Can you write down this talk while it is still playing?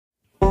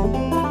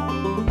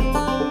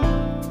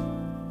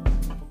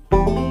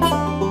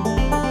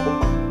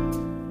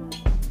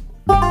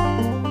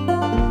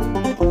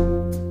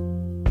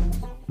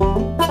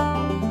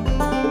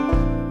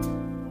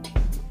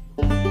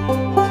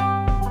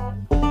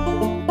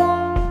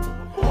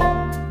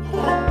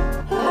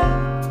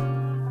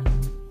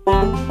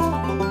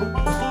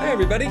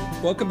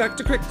Welcome back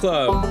to Crick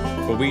Club,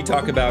 where we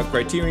talk about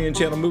Criterion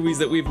Channel movies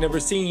that we've never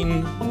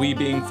seen, we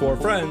being four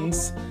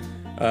friends.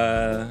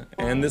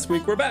 And this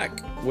week we're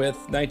back with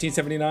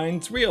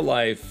 1979's Real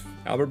Life,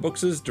 Albert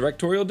Brooks'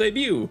 directorial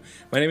debut.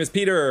 My name is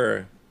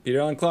Peter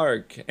Allen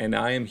Clark, and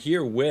I am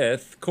here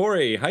with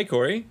Corey. Hi,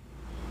 Corey.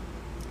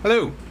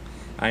 Hello.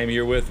 I am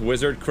here with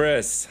Wizard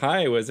Chris.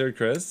 Hi, Wizard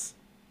Chris.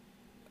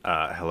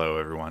 Hello,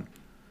 everyone.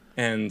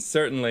 And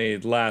certainly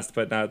last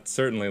but not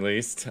certainly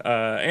least,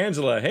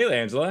 Angela. Hey,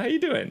 Angela, how you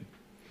doing?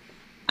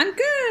 I'm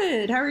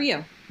good. How are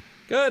you?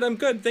 Good, I'm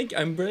good.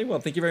 I'm very well.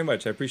 Thank you very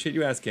much. I appreciate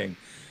you asking.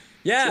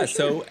 Yeah,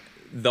 so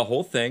the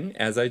whole thing,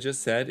 as I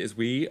just said, is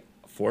we,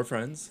 four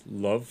friends,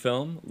 love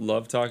film,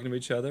 love talking to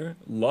each other,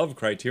 love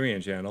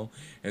Criterion Channel,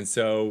 and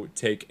so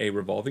take a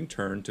revolving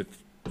turn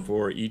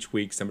for each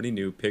week somebody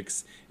new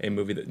picks a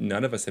movie that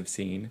none of us have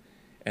seen,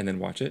 and then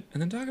watch it,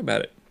 and then talk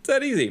about it. It's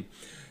that easy.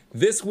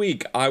 This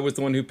week, I was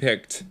the one who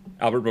picked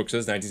Albert Brooks'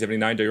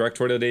 1979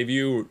 directorial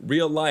debut,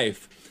 Real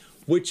Life,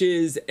 which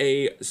is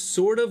a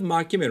sort of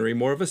mockumentary,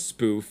 more of a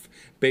spoof,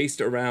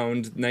 based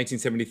around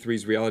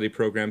 1973's reality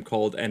program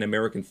called An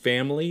American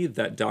Family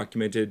that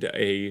documented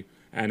an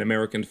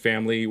American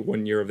family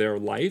 1 year of their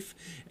life.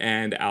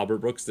 And Albert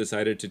Brooks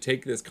decided to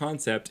take this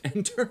concept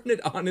and turn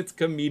it on its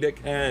comedic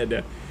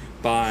head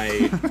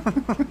by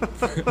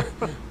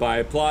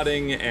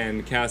plotting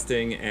and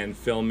casting and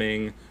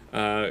filming.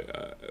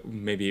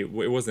 Maybe it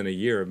wasn't a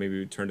year.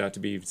 Maybe it turned out to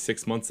be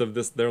 6 months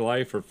of their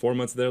life or 4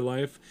 months of their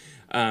life.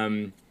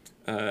 In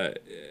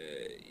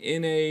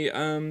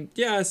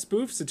a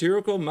spoof,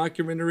 satirical,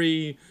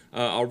 mockumentary,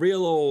 a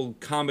real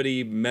old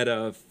comedy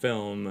meta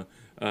film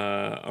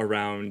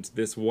around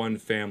this one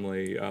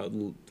family,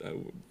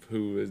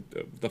 who is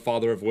the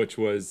father of which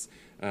was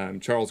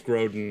Charles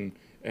Grodin,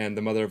 and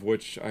the mother of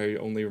which I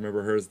only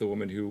remember her as the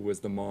woman who was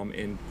the mom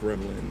in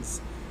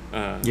Gremlins.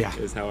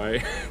 Is how I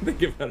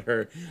think about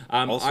her.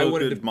 Also,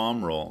 good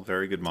mom role.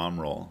 Very good mom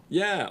role.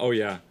 Yeah. Oh,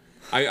 yeah.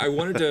 I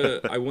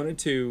wanted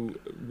to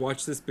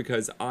watch this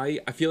because I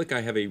feel like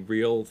I have a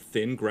real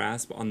thin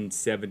grasp on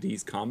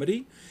 70s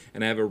comedy,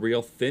 and I have a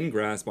real thin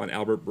grasp on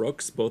Albert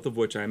Brooks, both of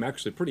which I'm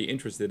actually pretty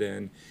interested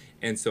in,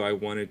 and so I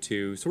wanted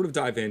to sort of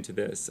dive into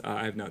this.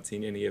 I have not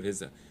seen any of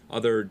his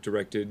other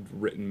directed,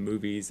 written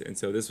movies, and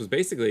so this was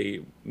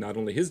basically not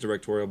only his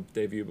directorial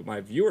debut, but my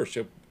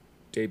viewership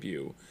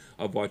debut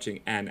of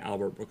watching an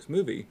Albert Brooks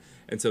movie.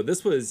 And so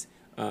this was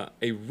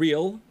a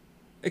real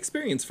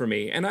experience for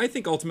me, and I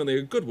think ultimately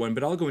a good one,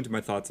 but I'll go into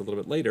my thoughts a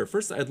little bit later.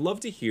 First, I'd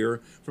love to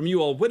hear from you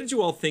all. What did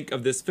you all think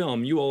of this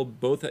film? You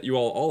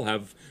all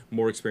have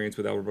more experience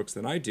with Albert Brooks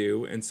than I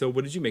do, and so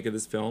what did you make of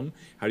this film?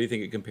 How do you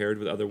think it compared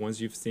with other ones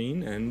you've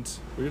seen, and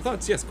what are your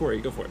thoughts? Yes, Corey,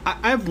 go for it.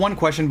 I have one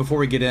question before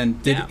we get in.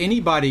 Did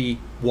anybody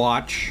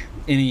watch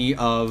any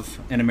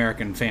of An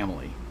American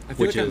Family? I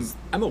feel like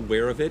I'm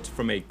aware of it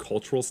from a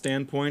cultural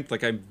standpoint.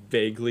 Like, I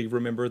vaguely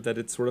remember that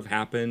it sort of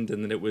happened,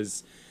 and that it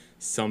was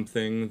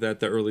something that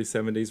the early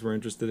 70s were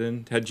interested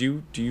in.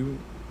 Do you?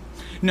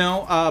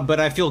 No, but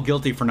I feel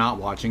guilty for not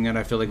watching it.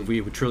 I feel like if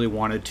we truly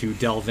wanted to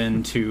delve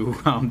into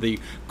the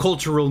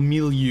cultural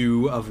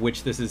milieu of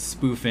which this is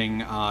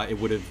spoofing, it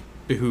would have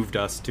behooved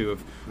us to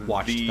have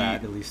watched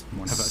that, at least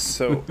one of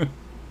us.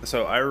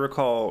 So I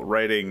recall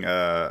writing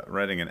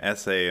an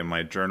essay in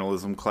my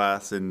journalism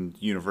class in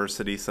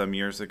university some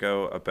years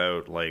ago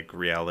about like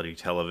reality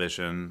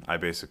television. I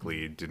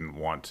basically didn't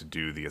want to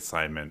do the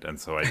assignment, and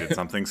so I did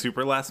something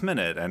super last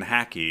minute and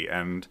hacky,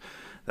 and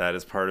that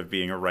is part of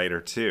being a writer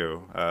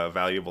too, a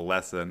valuable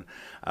lesson.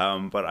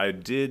 But I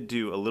did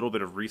do a little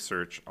bit of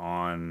research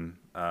on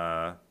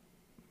that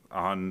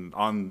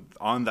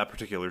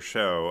particular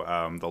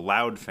show, the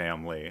Loud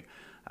family.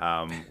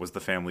 Was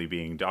the family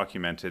being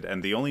documented,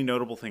 and the only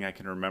notable thing I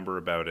can remember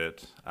about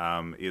it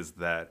is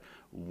that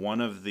one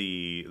of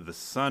the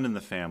son in the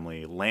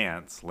family,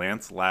 Lance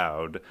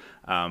Loud,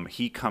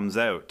 he comes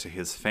out to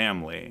his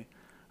family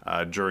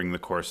during the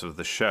course of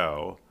the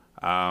show,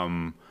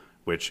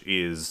 which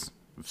is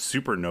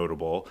super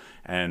notable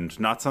and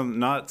not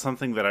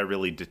something that I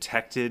really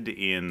detected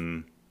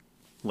in.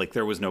 Like,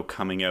 there was no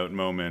coming out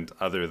moment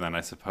other than,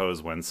 I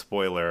suppose, when,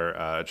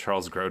 spoiler,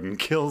 Charles Grodin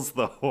kills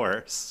the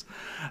horse.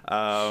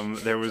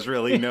 There was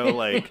really no,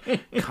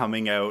 like,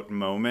 coming out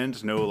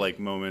moment, no, like,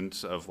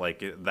 moment of,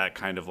 like, that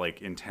kind of,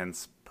 like,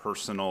 intense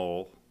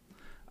personal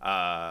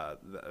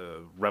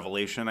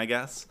revelation, I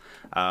guess.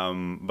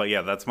 But,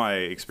 yeah, that's my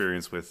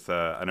experience with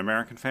An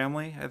American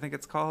Family, I think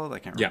it's called. I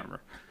can't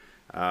remember.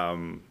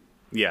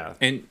 Yeah.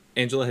 And,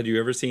 Angela, had you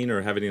ever seen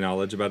or have any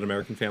knowledge about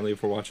American Family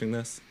before watching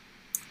this?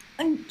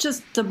 I'm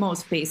just the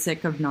most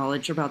basic of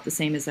knowledge, about the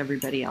same as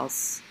everybody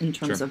else in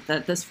terms of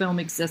that this film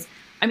exists.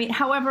 I mean,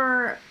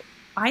 however,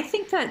 I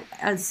think that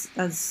as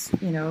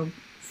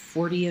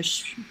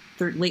 40-ish,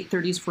 late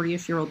 30s,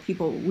 40-ish year old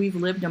people, we've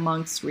lived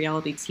amongst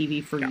reality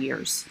TV for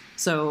years.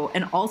 So,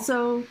 and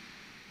also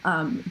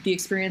the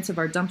experience of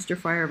our dumpster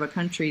fire of a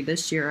country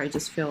this year, I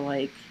just feel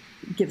like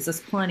gives us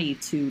plenty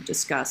to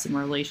discuss in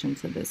relation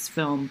to this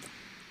film.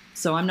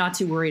 So I'm not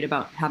too worried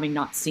about having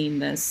not seen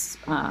this.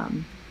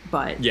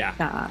 But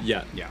Yeah.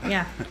 Yeah.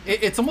 yeah.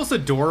 It's almost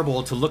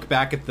adorable to look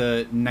back at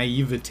the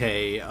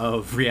naivete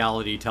of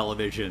reality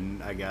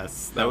television, I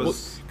guess. That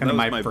was kind of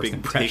my first big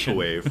impression.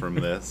 takeaway from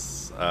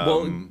this.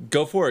 Well,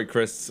 go for it,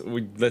 Chris.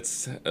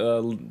 Let's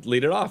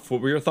lead it off.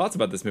 What were your thoughts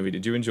about this movie?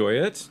 Did you enjoy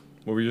it?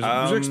 What was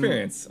your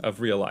experience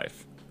of real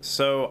life?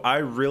 So I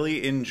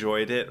really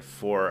enjoyed it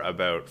for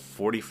about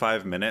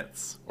 45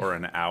 minutes or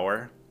an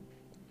hour.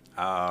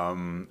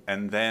 And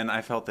then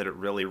I felt that it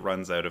really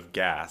runs out of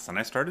gas. And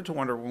I started to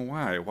wonder, well,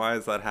 why? Why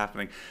is that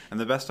happening? And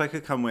the best I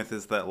could come with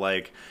is that,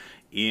 like,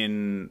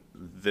 in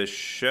the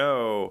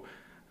show...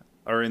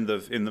 or in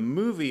the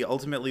movie,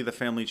 ultimately the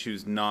family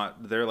choose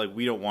not. They're like,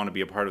 we don't want to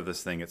be a part of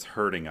this thing. It's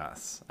hurting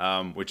us,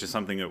 which is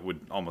something that would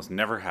almost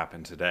never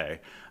happen today.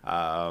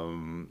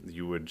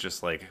 You would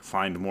just like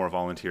find more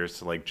volunteers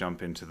to like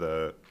jump into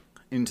the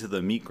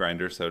meat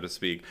grinder, so to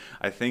speak.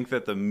 I think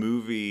that the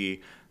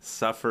movie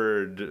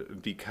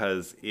suffered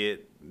because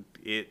it's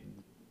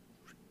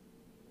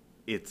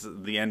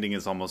the ending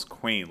is almost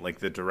quaint. Like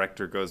the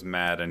director goes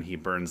mad and he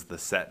burns the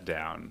set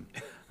down.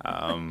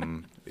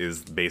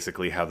 Is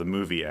basically how the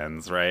movie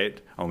ends,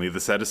 right? Only the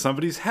set is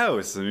somebody's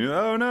house, and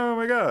oh no, oh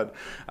my god.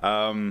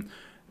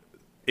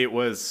 It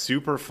was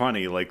super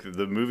funny. Like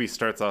the movie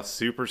starts off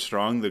super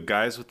strong. The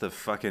guys with the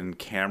fucking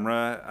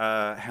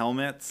camera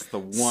helmets, the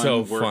one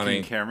So working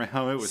funny. camera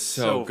helmet was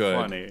So so good.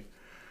 funny.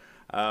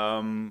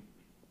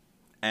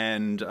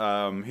 And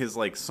his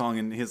like song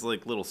and his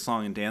like little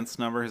song and dance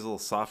number, his little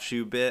soft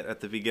shoe bit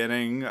at the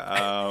beginning,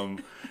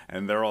 and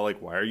they're all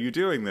like, "Why are you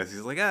doing this?"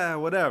 He's like,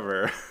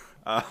 whatever."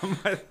 I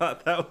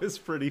thought that was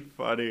pretty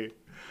funny.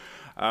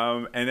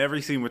 And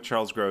every scene with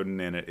Charles Grodin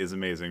in it is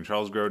amazing.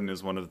 Charles Grodin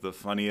is one of the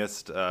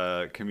funniest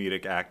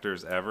comedic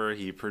actors ever.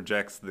 He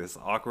projects this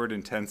awkward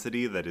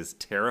intensity that is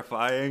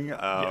terrifying.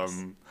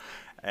 Yes.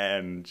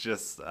 And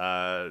just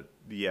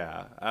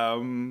yeah.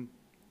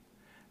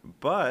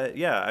 But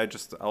yeah, I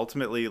just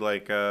ultimately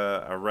like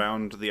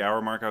around the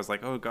hour mark, I was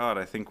like, oh god,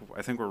 I think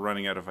we're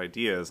running out of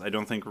ideas. I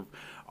don't think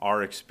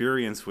our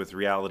experience with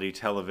reality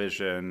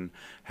television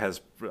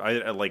has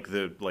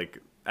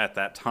at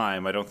that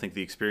time, I don't think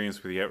the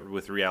experience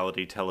with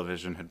reality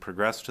television had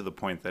progressed to the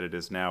point that it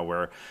is now,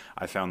 where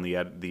I found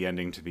the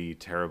ending to be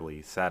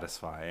terribly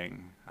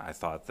satisfying. I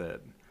thought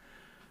that,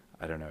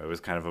 I don't know, it was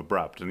kind of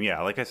abrupt, and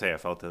yeah, like I say, I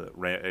felt that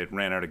it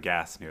ran out of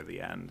gas near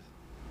the end.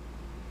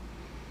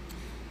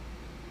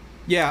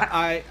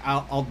 Yeah,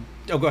 I'll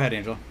go ahead,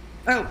 Angela.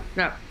 Oh,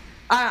 no.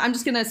 I'm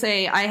just going to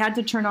say I had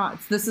to turn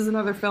off. This is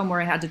another film where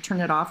I had to turn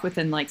it off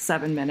within like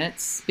 7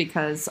 minutes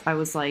because I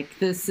was like,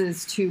 this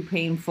is too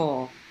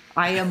painful.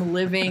 I am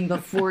living the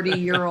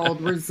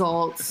 40-year-old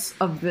results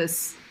of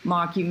this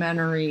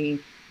mockumentary.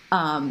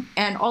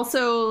 And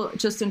also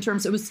just in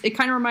terms, it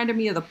kind of reminded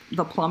me of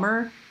the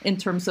plumber in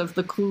terms of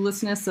the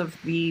cluelessness of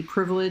the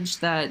privilege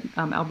that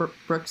Albert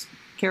Brooks'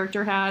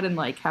 character had and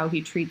like how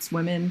he treats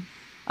women.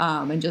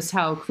 And just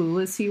how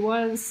clueless he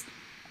was.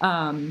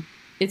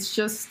 It's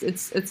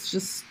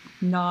just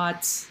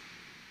not.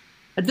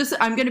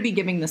 I'm going to be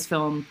giving this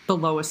film the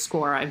lowest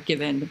score I've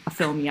given a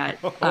film yet.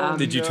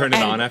 Did you turn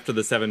it on after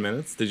the 7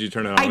 minutes? Did you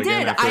turn it on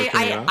again?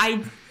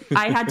 I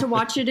had to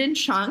watch it in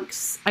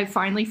chunks. I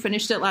finally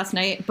finished it last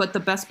night, but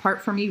the best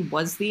part for me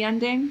was the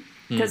ending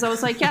because I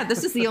was like, yeah,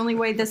 this is the only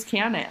way this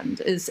can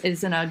end is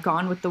in a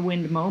Gone with the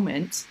Wind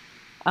moment.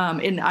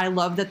 And I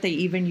love that they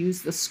even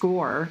use the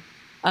score.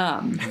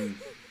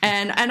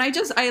 And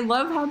I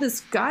love how this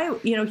guy,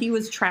 you know, he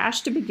was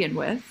trash to begin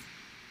with,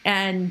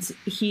 and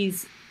he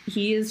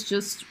is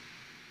just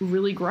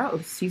really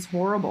gross. He's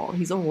horrible.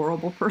 He's a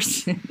horrible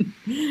person.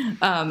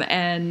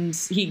 And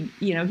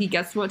he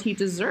gets what he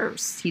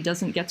deserves. He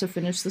doesn't get to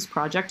finish this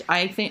project.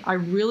 I think I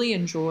really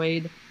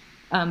enjoyed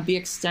the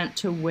extent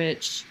to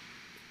which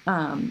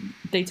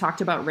they talked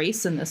about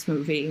race in this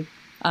movie.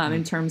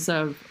 In terms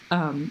of,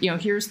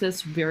 here's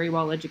this very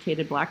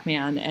well-educated black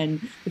man. And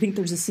I think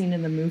there's a scene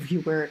in the movie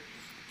where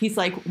he's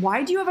like,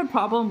 why do you have a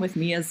problem with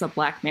me as a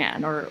black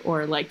man?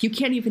 Or like, you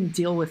can't even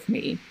deal with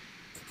me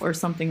or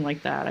something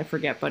like that. I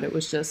forget, but it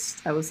was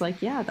just, I was like,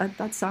 yeah,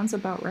 that sounds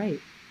about right.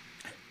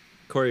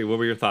 Corey, what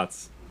were your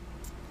thoughts?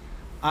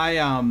 I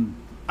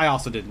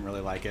also didn't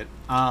really like it.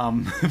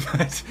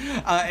 But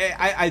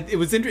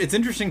it's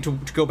interesting to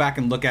go back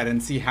and look at it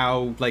and see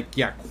how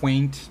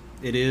quaint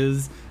it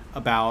is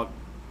about,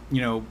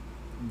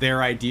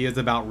 their ideas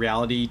about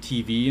reality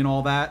TV and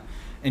all that.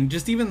 And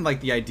just even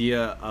like the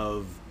idea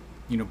of,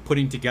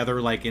 putting together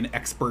like an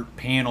expert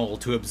panel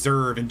to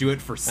observe and do it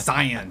for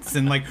science.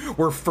 And like,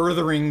 we're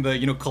furthering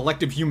the,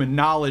 collective human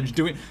knowledge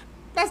doing.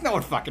 That's not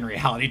what fucking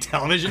reality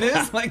television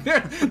is. Like,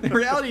 the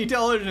reality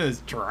television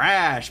is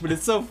trash, but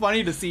it's so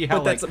funny to see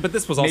how. But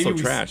this was also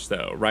trash,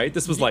 though, right?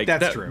 This was like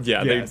that's true.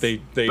 Yeah, yes. they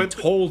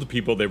told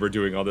people they were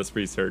doing all this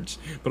research,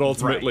 but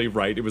ultimately,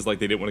 right? It was like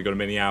they didn't want to go to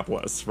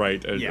Minneapolis,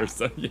 right? Yeah.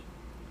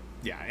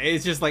 Yeah,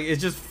 it's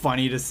just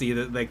funny to see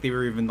that like they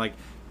were even like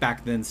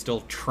back then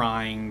still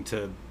trying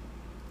to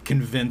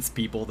convince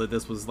people that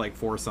this was like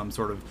for some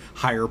sort of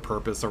higher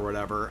purpose or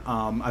whatever.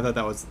 I thought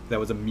that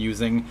was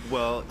amusing.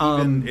 Well,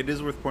 even, it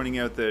is worth pointing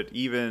out that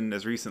even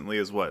as recently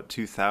as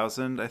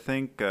 2000, I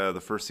think,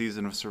 the first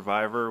season of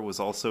Survivor was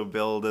also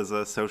billed as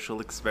a social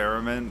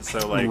experiment.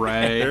 So like,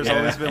 there's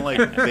always been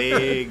like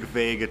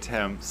vague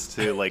attempts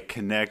to like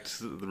connect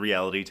the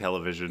reality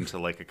television to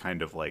like a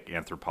kind of like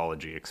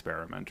anthropology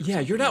experiment. Yeah,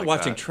 you're not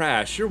watching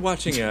trash. You're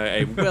watching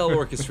a well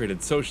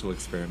orchestrated social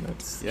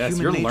experiment. Yes,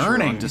 Human you're nature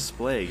learning. on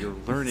display. You're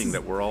learning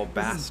that we're all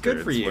bastards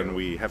good for you. when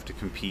we have to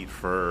compete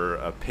for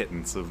a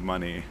pittance of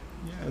money.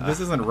 Yeah, this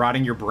isn't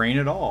rotting your brain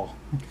at all.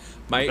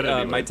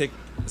 My take.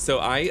 So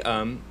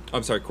I'm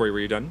sorry, Corey. Were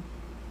you done?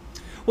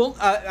 Well,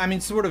 I mean,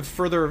 sort of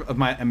further of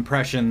my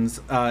impressions,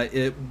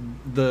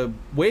 the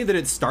way that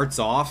it starts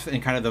off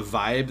and kind of the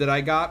vibe that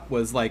I got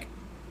was like,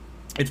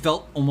 it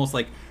felt almost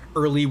like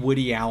early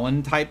Woody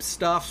Allen type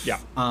stuff. Yeah.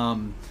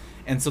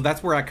 And so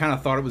that's where I kind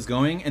of thought it was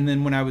going. And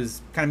then when I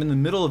was kind of in the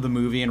middle of the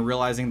movie and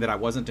realizing that I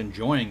wasn't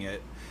enjoying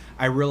it,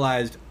 I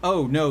realized,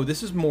 oh no,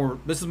 this is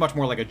much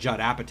more like a Judd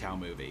Apatow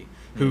movie,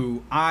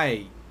 who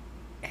I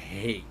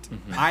hate.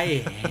 I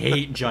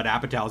hate Judd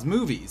Apatow's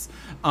movies.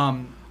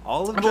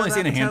 All of I've only Judd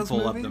seen a Apatow's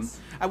handful of them. movies?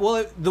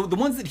 Well, the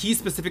ones that he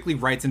specifically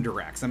writes and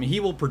directs. I mean, he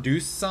will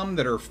produce some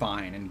that are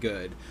fine and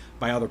good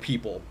by other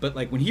people, but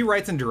like when he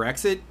writes and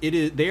directs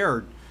they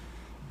are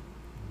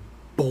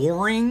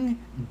boring,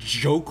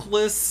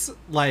 jokeless,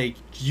 like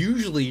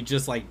usually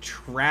just like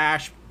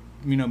trash,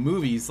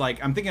 movies.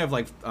 Like I'm thinking of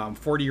like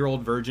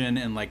 40-Year-Old Virgin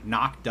and like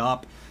Knocked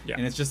Up,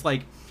 and it's just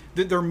like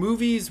they're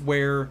movies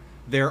where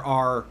there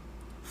are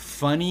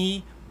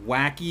funny,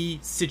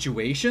 wacky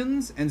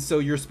situations, and so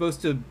you're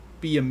supposed to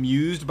be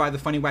amused by the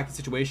funny, wacky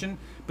situation,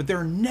 but there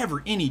are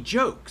never any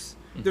jokes.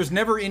 There's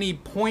never any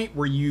point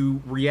where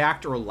you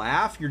react or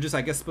laugh. You're just,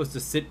 I guess, supposed to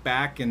sit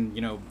back and,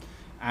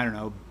 I don't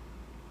know,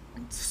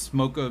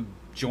 smoke a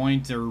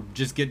joint or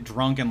just get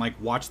drunk and like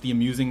watch the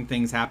amusing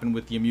things happen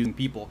with the amusing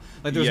people.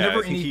 Like there's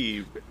never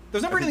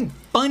anything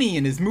funny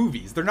in his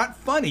movies. They're not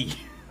funny.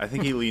 I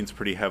think he leans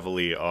pretty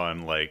heavily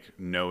on like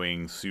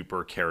knowing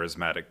super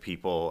charismatic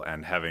people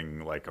and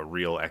having like a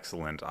real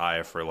excellent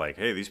eye for like,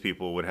 hey, these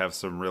people would have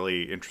some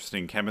really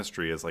interesting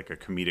chemistry as like a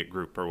comedic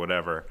group or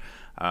whatever.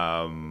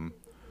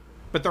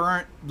 But there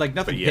aren't like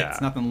nothing hits,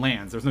 nothing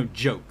lands. There's no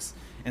jokes,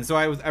 and so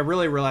I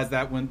really realized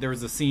that when there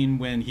was a scene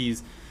when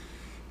he's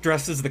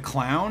dressed as the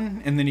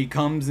clown, and then he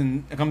comes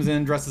in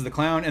dressed as the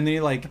clown, and then he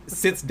like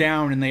sits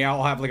down, and they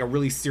all have like a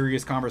really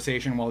serious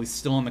conversation while he's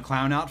still in the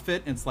clown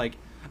outfit. And it's like,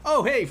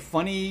 oh hey,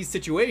 funny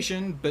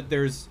situation, but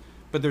there's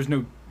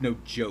no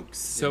jokes.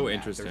 So in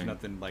interesting. There's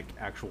nothing like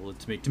actual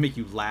to make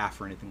you laugh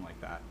or anything like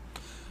that.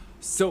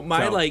 So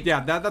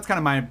that's kind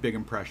of my big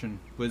impression.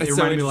 It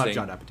reminded me a lot of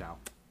Judd Apatow.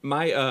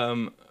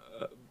 My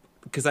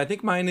because I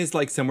think mine is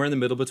like somewhere in the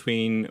middle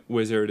between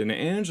Wizard and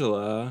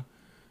Angela,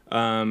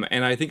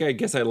 and I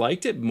guess I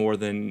liked it more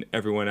than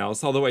everyone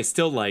else. Although I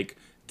still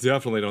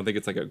definitely don't think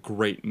it's like a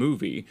great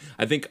movie.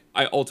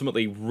 I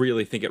ultimately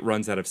really think it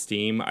runs out of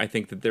steam. I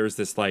think that there's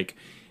this like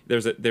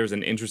there's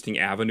an interesting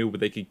avenue where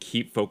they could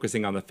keep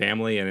focusing on the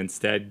family, and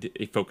instead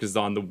it focuses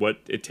on what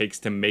it takes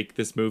to make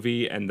this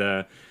movie and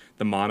the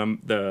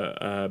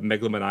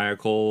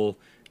megalomaniacal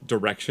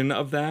direction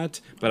of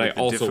that. But like I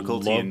also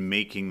difficulty in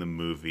making the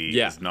movie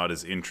is not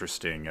as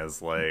interesting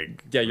as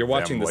you're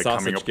watching the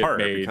sausage get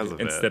made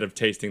instead of of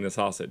tasting the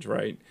sausage,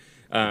 right?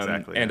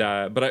 Exactly.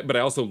 But I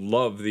also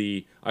love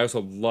the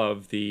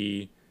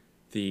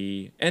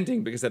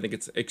ending, because I think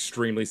it's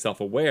extremely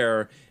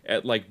self-aware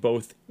at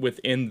both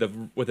within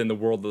the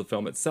world of the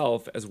film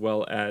itself, as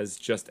well as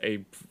just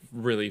a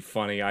really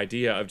funny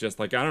idea of just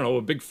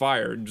a big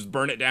fire, just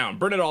burn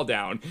it all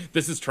down.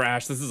 This is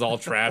trash. This is all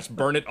trash.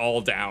 Burn it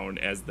all down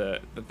as the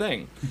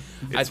thing.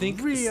 I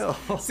think real.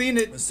 Seeing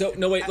it. So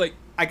no wait,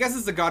 I guess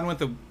it's the God with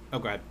the. Oh,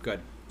 go ahead.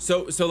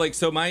 So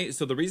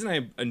the reason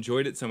I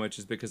enjoyed it so much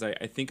is because I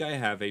think I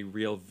have a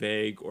real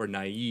vague or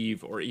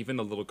naive or even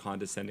a little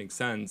condescending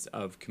sense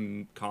of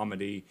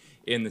comedy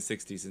in the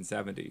 60s and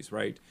 70s,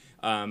 right?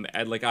 And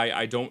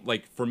I don't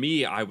for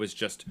me, I was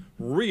just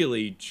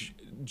really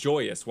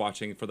joyous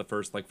watching for the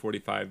first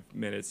 45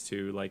 minutes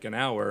to an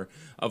hour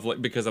of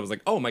because I was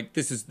like, oh my,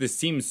 this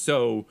seems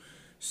so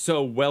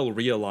well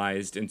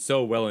realized and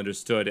so well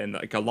understood, and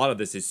a lot of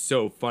this is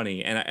so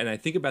funny, and I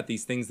think about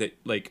these things that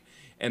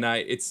and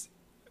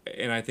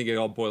I think it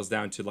all boils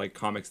down to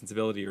comic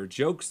sensibility or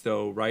jokes,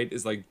 though, right?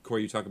 Is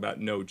Corey, you talk about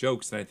no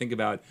jokes, and I think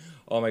about,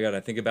 oh my god,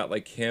 I think about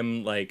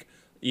him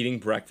eating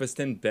breakfast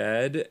in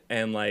bed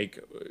and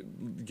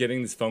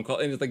getting this phone call,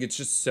 and it's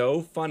just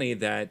so funny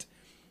that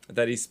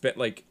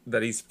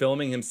he's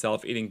filming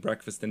himself eating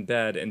breakfast in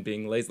bed and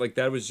being lazy.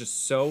 That was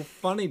just so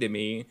funny to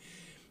me.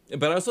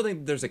 But I also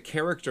think there's a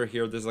character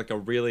here. There's a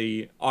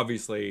really,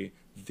 obviously,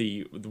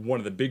 one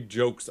of the big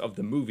jokes of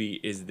the movie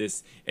is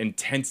this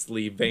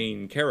intensely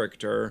vain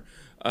character,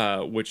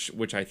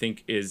 which I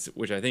think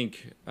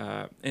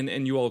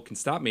and you all can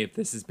stop me if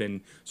this has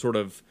been sort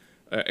of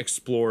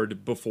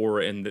explored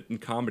before in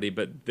comedy,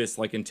 but this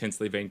like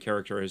intensely vain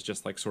character is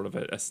just like sort of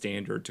a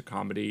standard to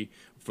comedy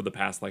for the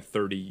past like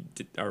 30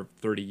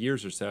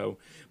 years or so.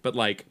 But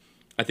like,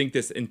 I think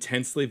this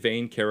intensely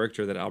vain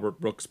character that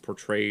Albert Brooks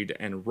portrayed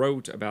and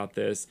wrote about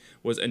this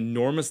was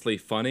enormously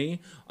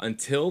funny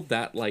until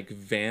that like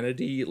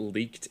vanity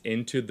leaked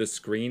into the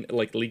screen,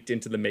 like leaked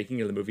into the making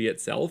of the movie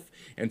itself.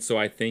 And so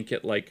I think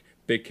it like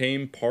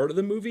became part of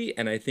the movie,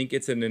 and I think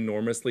it's an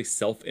enormously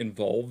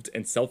self-involved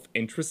and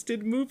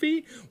self-interested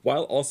movie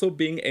while also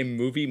being a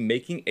movie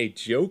making a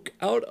joke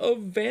out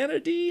of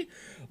vanity.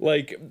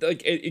 Like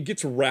it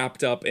gets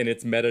wrapped up in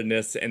its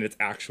meta-ness and its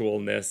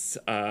actualness,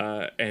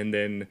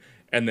 and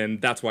then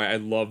that's why I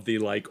love the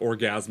like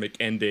orgasmic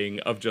ending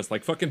of just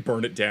like fucking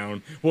burn it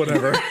down,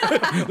 whatever.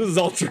 This is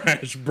all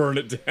trash. Burn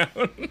it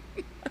down.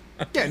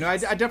 Yeah, no, I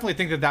definitely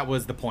think that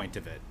was the point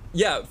of it.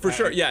 Yeah, for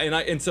sure. Yeah, and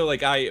I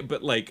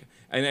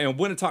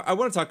want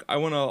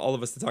all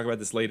of us to talk about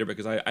this later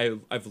because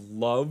I've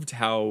loved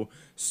how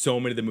so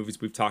many of the movies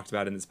we've talked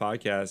about in this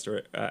podcast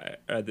or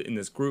in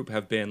this group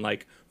have been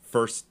like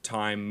first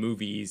time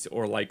movies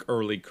or like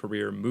early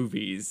career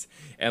movies,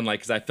 and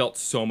like because I felt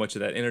so much of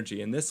that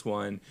energy in this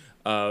one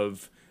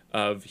of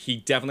he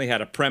definitely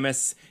had a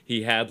premise,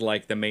 he had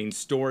like the main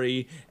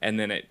story, and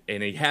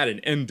he had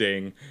an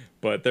ending,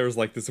 but there was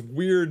like this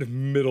weird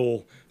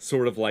middle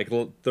sort of like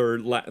middle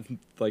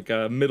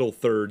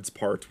thirds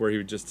part where he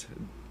would just.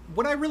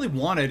 What I really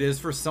wanted is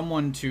for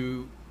someone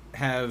to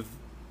have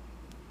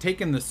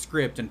taken the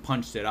script and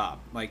punched it up.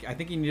 Like, I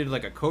think he needed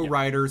like a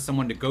co-writer,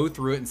 someone to go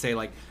through it and say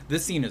like,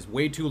 this scene is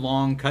way too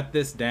long, cut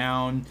this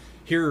down.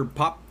 Here,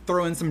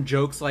 throw in some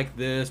jokes like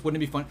this.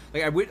 Wouldn't it be fun?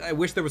 Like, I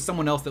wish there was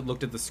someone else that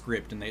looked at the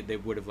script and they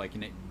would have like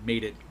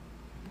made it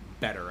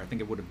better. I think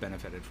it would have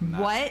benefited from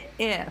that. What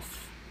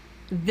if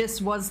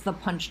this was the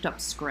punched up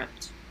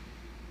script?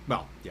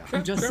 Well, yeah.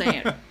 I'm just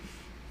saying.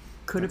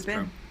 Could have That's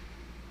been. true.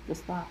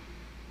 Just thought.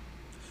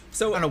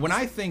 So I don't know, when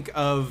I think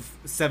of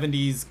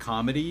 70s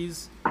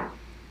comedies,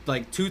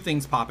 like two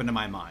things pop into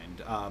my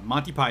mind.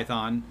 Monty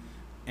Python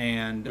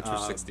and... Which were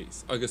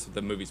 60s. I guess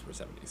the movies were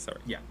 70s, sorry.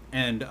 Yeah,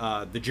 and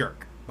The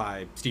Jerk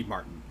by Steve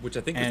Martin. Which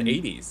I think was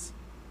 80s.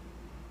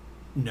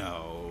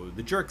 No,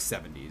 The Jerk's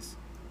 70s.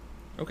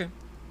 Okay.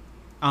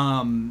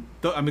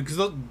 Because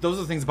those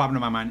are the things that pop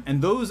into my mind.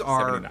 And those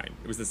are... 79.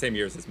 It was the same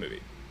year as this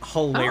movie.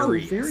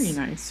 Hilarious. Oh, very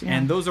nice, yeah.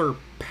 And those are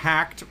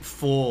packed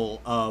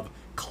full of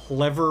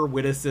clever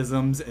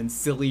witticisms and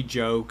silly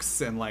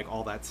jokes and like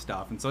all that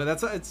stuff. And so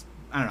it's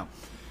I don't know.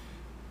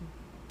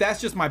 That's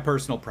just my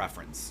personal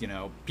preference. You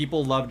know,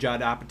 people love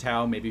Judd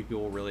Apatow. Maybe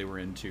people really were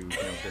into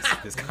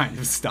this kind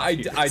of stuff. I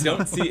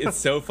don't see. It's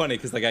so funny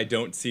because like I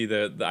don't see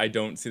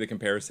the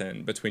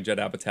comparison between Judd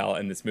Apatow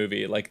and this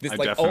movie. Like this,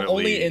 like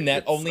only in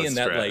that well,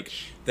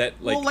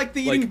 like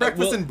the eating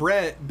breakfast in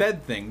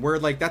bed thing, where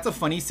like that's a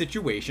funny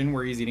situation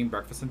where he's eating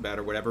breakfast in bed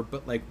or whatever.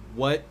 But like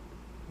what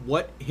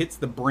hits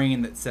the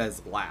brain that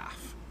says laugh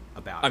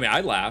about it? I mean,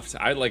 I laughed.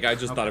 I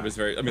just thought it was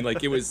very. I mean,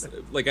 like it was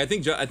like I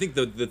think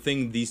the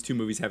thing these two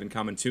movies have in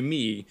common to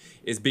me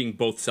is being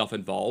both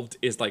self-involved.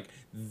 Is like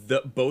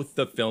both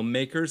the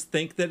filmmakers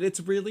think that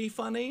it's really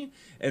funny,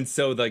 and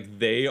so like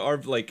they are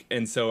like,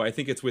 and so I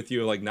think it's with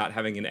you like not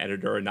having an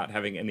editor or not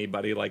having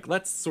anybody like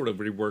let's sort of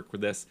rework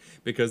with this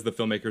because the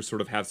filmmakers sort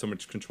of have so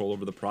much control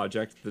over the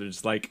project that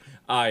it's like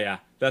yeah,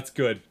 that's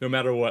good. No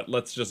matter what,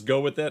 let's just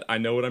go with it. I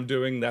know what I'm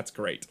doing. That's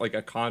great. Like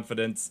a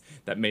confidence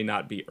that may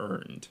not be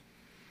earned.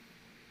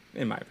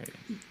 In my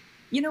opinion.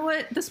 You know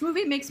what? This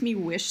movie makes me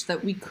wish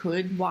that we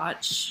could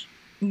watch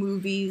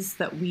movies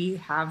that we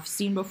have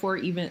seen before,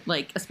 even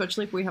like,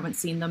 especially if we haven't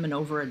seen them in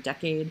over a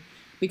decade.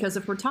 Because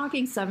if we're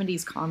talking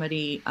 70s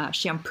comedy,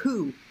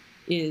 Shampoo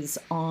is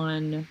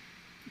on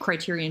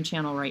Criterion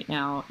Channel right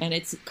now. And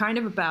it's kind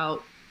of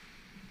about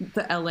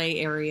the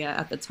LA area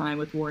at the time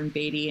with Warren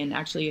Beatty, and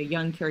actually a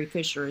young Carrie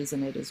Fisher is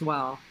in it as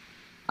well.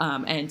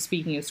 And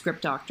speaking of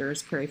script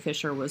doctors, Carrie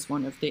Fisher was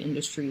one of the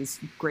industry's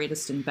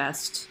greatest and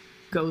best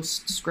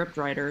ghost script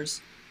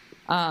writers.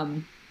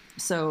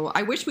 So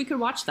I wish we could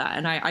watch that.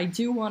 And I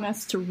do want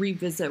us to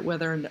revisit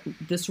whether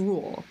this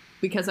rule,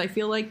 because I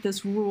feel like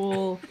this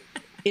rule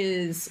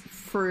is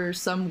for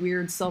some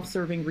weird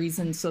self-serving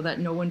reason so that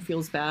no one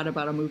feels bad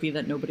about a movie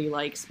that nobody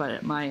likes.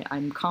 But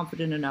I'm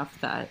confident enough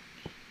that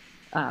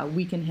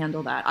we can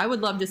handle that. I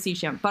would love to see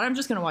Shampoo, but I'm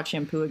just going to watch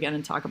Shampoo again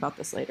and talk about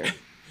this later.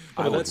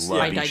 I would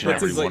love each and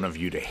every one of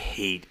you to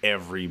hate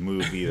every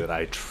movie that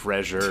I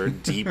treasure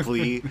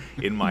deeply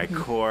in my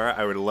core.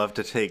 I would love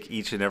to take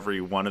each and every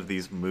one of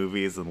these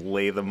movies and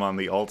lay them on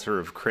the altar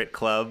of Crit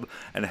Club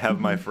and have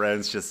my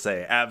friends just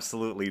say,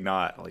 absolutely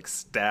not, like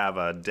stab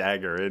a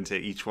dagger into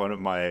each one of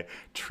my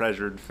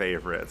treasured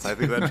favorites. I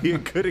think that'd be a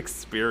good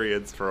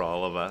experience for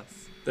all of us.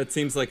 That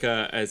seems like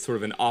a sort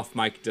of an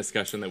off-mic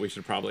discussion that we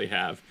should probably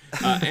have.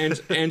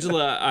 And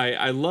Angela,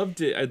 I'd love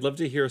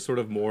to hear sort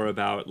of more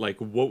about like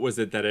what was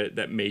it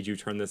that made you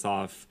turn this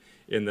off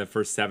in the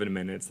first 7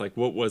 minutes? Like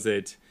what was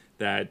it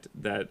that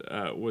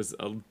was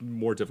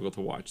more difficult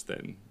to watch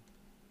than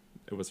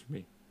it was for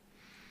me?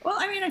 Well,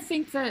 I mean, I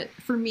think that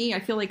for me, I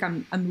feel like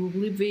I'm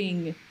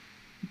living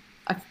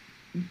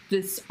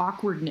this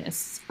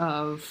awkwardness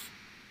of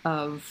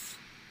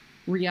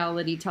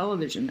reality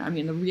television. I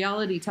mean, the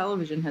reality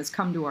television has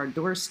come to our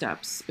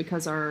doorsteps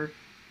because our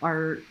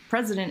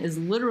president is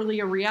literally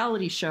a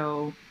reality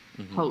show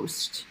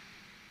host.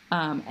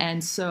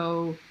 And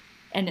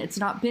it's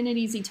not been an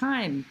easy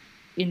time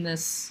in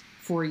this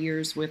 4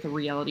 years with a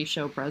reality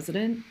show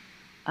president.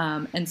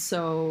 And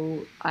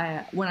so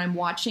when I'm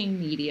watching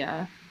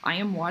media, I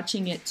am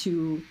watching it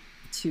to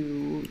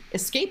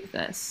escape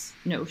this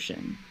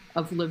notion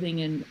of living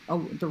in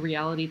the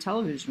reality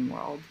television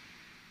world.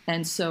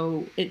 And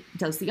so it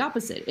does the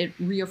opposite. It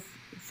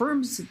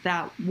reaffirms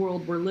that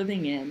world we're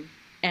living in,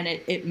 and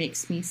it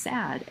makes me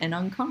sad and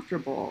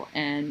uncomfortable.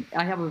 And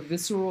I have a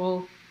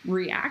visceral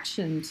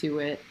reaction to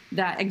it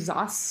that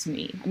exhausts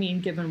me. I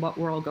mean, given what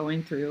we're all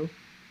going through.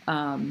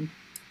 And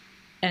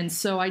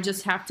so I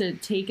just have to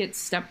take it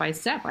step by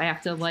step. I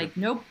have to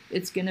nope,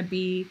 it's going to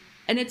be,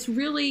 and it's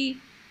really,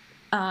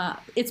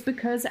 it's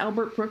because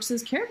Albert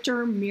Brooks's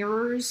character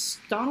mirrors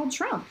Donald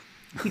Trump.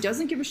 He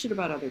doesn't give a shit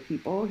about other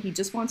people. He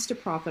just wants to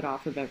profit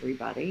off of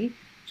everybody.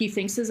 He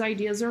thinks his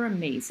ideas are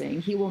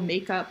amazing. He will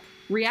make up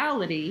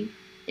reality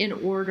in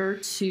order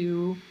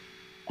to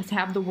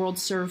have the world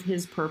serve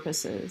his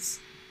purposes.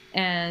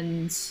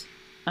 And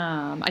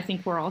I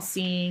think we're all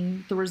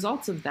seeing the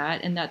results of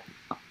that. And that,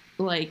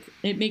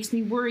 it makes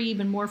me worry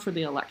even more for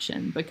the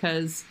election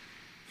because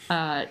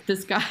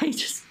this guy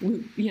just,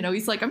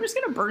 he's like, I'm just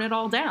going to burn it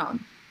all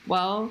down.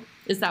 Well,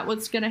 is that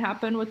what's going to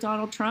happen with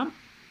Donald Trump?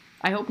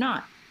 I hope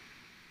not.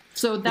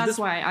 So that's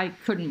why I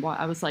couldn't watch.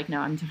 I was like, no,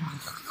 I'm done.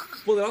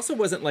 Well, it also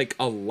wasn't like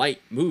a light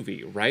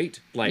movie, right?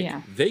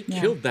 They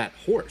killed that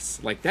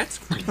horse. That's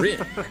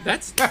grim.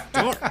 That's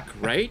dark,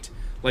 right?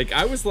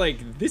 I was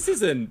like, this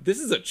is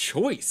a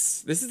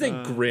choice. This is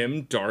a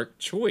grim, dark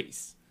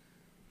choice.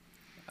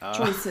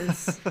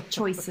 Choices.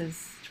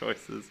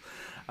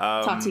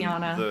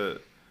 Tatiana.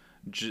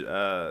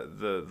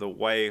 The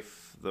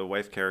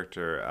wife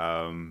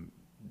character,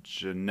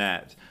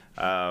 Jeanette.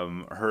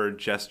 Her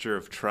gesture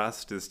of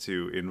trust is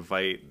to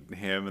invite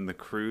him and the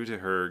crew to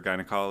her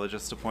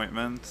gynecologist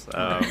appointment.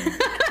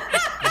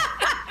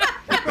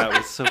 That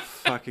was so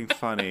fucking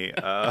funny.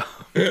 That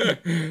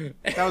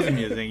was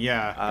amusing,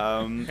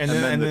 yeah. And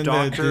then the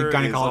doctor the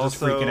gynecologist is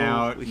also freaking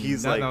out.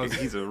 He's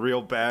he's a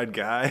real bad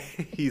guy.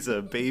 He's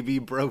a baby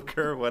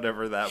broker,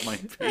 whatever that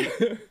might be.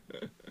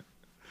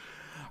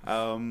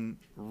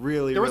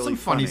 Really, there was really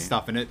some funny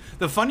stuff in it.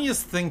 The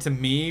funniest thing to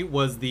me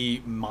was the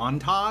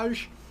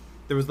montage.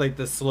 There was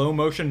the slow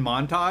motion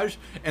montage,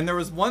 and there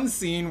was one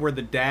scene where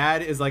the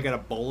dad is at a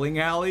bowling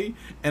alley,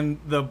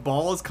 and the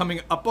ball is coming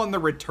up on the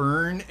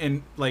return,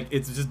 and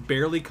it's just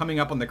barely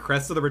coming up on the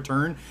crest of the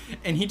return,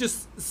 and he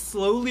just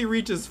slowly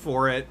reaches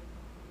for it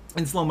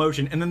in slow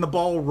motion, and then the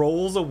ball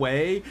rolls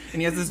away,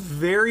 and he has this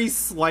very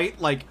slight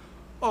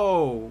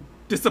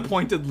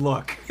disappointed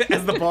look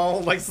as the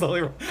ball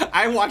slowly.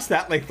 I watched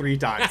that 3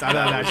 times. I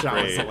thought that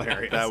shot was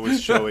hilarious. That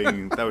was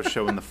showing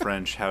the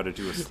French how to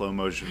do a slow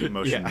motion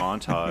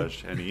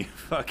montage, and he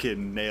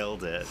fucking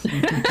nailed it.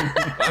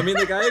 I mean,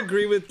 I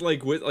agree with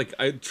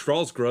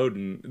Charles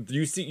Grodin.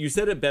 You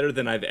said it better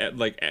than I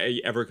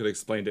ever could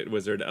explain it,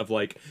 Wizard, of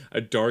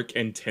a dark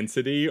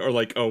intensity or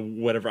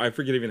whatever. I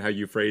forget even how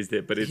you phrased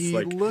it, but it's he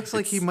looks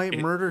like he might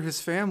murder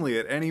his family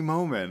at any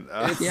moment.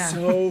 It's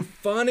so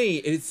funny.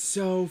 It's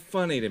so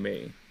funny to me.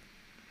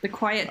 The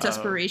quiet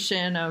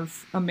desperation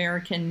of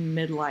American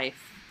midlife.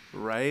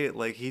 Right?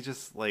 He's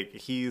just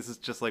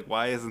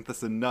why isn't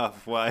this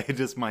enough? Why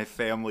does my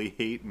family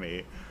hate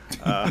me?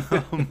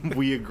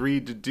 We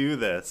agreed to do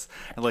this.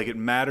 And it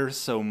matters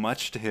so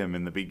much to him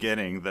in the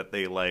beginning that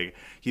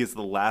he is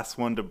the last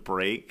one to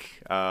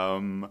break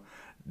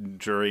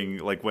during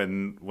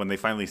when they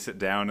finally sit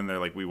down and they're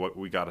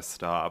we gotta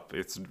stop.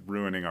 It's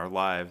ruining our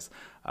lives.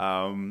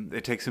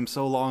 It takes him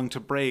so long to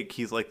break.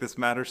 He's this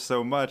matters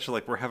so much.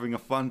 We're having a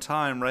fun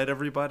time, right,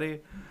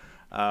 everybody?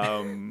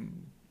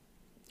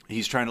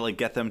 He's trying to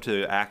get them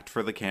to act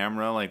for the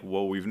camera.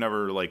 Whoa, we've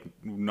never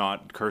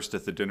not cursed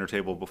at the dinner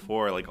table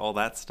before. All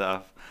that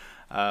stuff.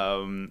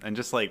 And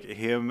just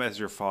him as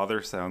your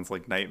father sounds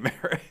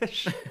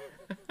nightmarish.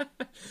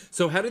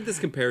 So how did this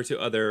compare to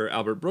other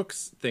Albert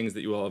Brooks things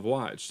that you all have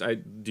watched?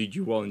 Did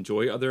you all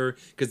enjoy other...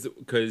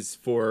 Because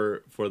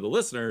for the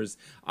listeners,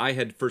 I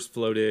had first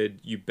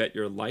floated You Bet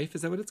Your Life.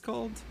 Is that what it's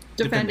called?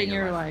 Defending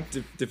Your Life.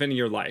 Defending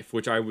Your Life,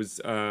 which I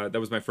was... that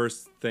was my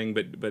first thing,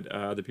 but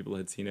other people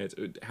had seen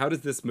it. How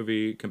does this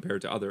movie compare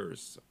to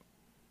others?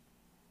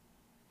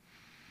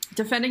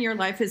 Defending Your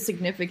Life is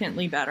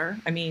significantly better.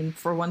 I mean,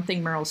 for one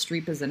thing, Meryl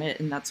Streep is in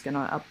it, and that's going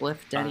to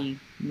uplift any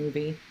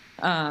movie.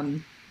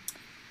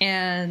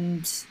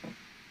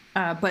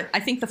 But I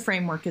think the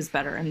framework is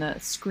better and the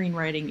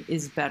screenwriting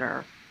is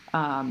better.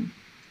 And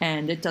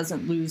it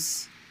doesn't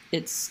lose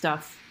its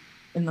stuff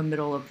in the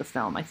middle of the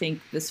film. I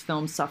think this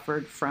film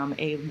suffered from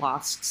a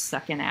lost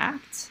second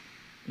act.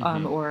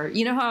 Or,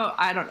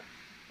 how,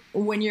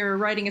 when you're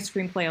writing a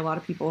screenplay, a lot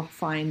of people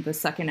find the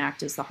second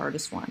act is the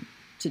hardest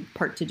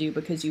part to do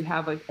because you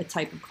have a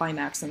type of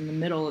climax in the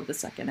middle of the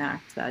second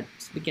act that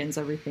begins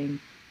everything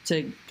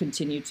to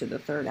continue to the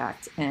third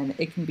act, and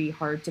it can be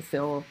hard to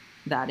fill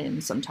that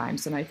in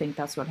sometimes. And I think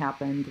that's what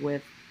happened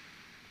with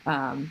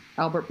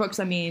Albert Brooks.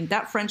 I mean,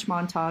 that French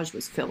montage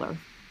was filler.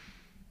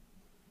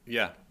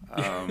 Yeah.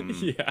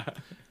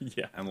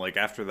 Yeah. And like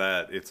after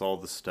that, it's all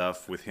the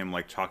stuff with him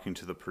like talking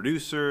to the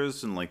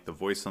producers and like the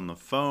voice on the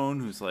phone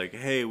who's like,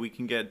 "Hey, we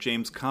can get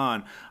James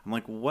Caan." I'm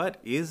like, "What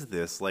is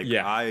this?" Like,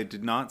 I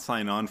did not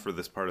sign on for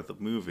this part of the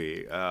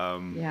movie.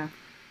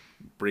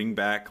 Bring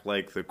back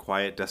like the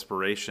quiet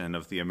desperation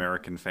of the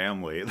American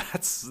family.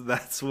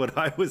 That's what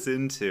I was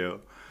into.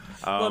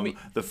 The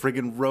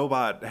friggin'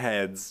 robot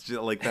heads,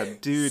 like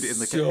that dude in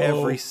like so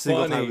every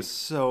single time was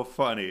so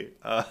funny.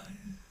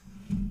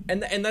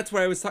 And that's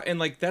what I was talking, and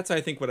like that's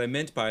I think what I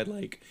meant by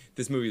like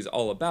this movie is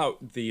all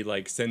about the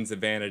like sins of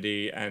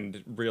vanity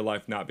and real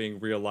life not being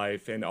real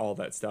life and all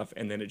that stuff,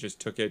 and then it just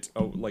took it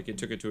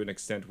to an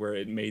extent where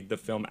it made the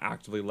film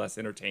actively less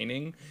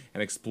entertaining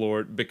and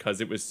explored because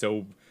it was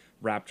so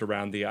wrapped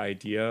around the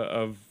idea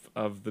of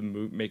the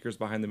makers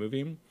behind the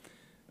movie,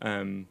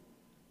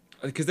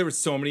 because there were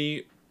so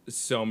many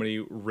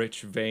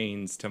rich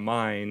veins to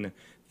mine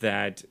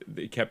that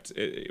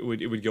it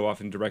would go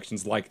off in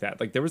directions like that.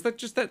 Like there was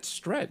that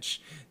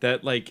stretch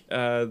that like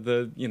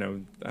the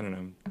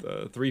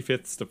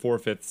 3/5 to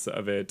 4/5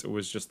 of it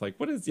was just like,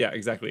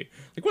 exactly,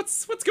 like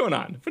what's going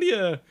on?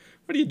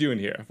 What are you doing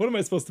here? What am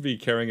I supposed to be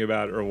caring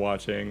about or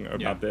watching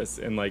about this?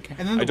 And like,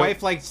 and then the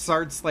wife like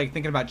starts like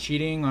thinking about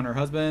cheating on her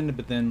husband,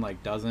 but then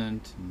like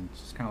doesn't, and it's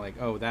just kind of like,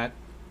 oh, that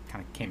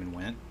kind of came and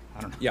went.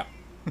 I don't know. Yeah.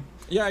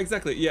 Yeah,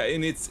 exactly. Yeah,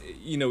 and it's,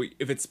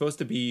 if it's supposed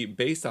to be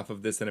based off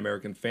of this An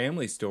American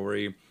Family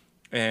story,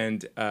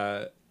 and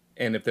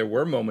if there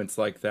were moments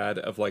like that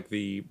of like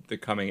the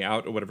coming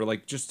out or whatever,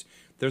 like just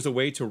there's a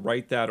way to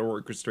write that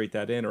or orchestrate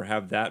that in or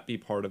have that be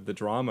part of the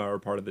drama or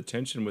part of the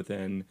tension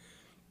within,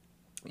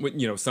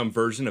 some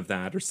version of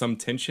that or some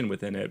tension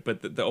within it.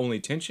 But the only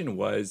tension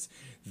was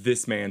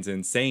this man's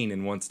insane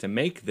and wants to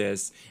make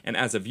this, and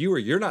as a viewer,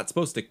 you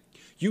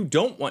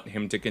don't want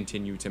him to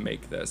continue to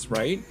make this,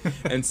 right?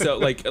 And so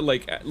like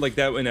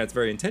that, and that's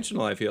very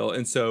intentional, I feel.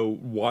 And so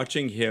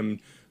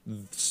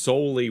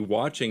solely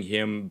watching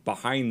him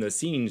behind the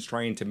scenes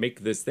trying to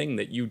make this thing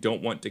that you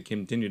don't want to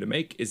continue to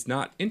make is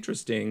not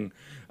interesting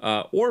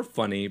or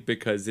funny,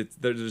 because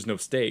there's no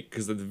stake,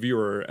 because as a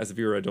viewer I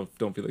don't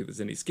feel like there's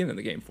any skin in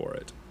the game for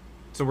it.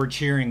 So we're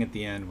cheering at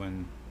the end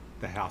when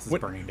the house is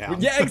burning down.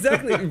 Yeah,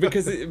 exactly.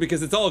 because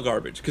it's all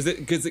garbage. Because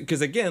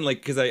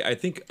I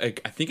think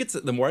it's,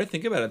 the more I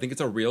think about it, I think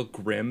it's a real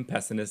grim,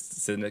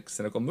 pessimistic,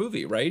 cynical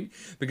movie, right?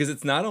 Because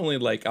it's not only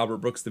like Albert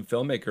Brooks, the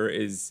filmmaker,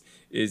 is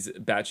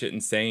batshit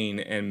insane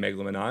and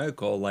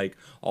megalomaniacal. Like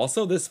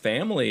also this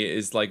family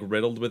is like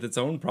riddled with its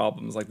own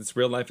problems. Like this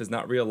real life is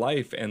not real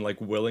life, and like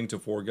willing to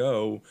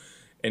forego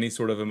any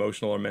sort of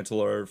emotional or mental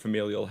or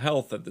familial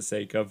health at the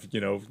sake of,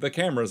 the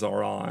cameras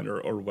are on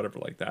or whatever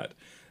like that.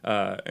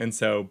 And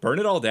so burn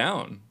it all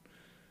down.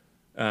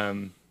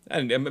 And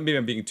maybe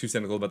I'm being too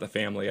cynical about the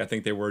family. I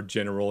think they were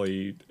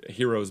generally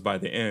heroes by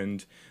the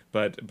end,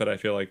 but I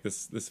feel like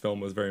this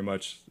film was very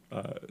much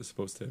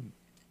supposed to,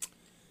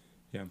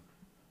 yeah.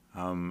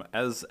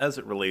 As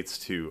it relates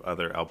to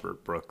other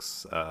Albert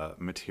Brooks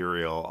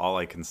material, all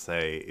I can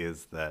say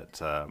is that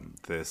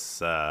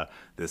this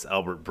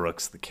Albert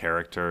Brooks, the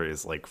character,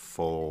 is like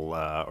full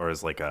or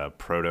is like a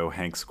proto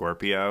Hank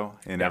Scorpio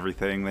in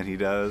everything that he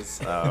does.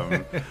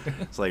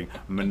 It's like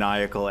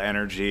maniacal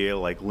energy,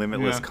 like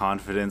limitless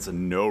confidence,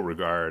 and no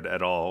regard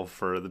at all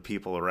for the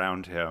people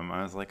around him.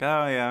 I was like,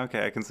 oh yeah,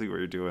 okay, I can see what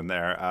you're doing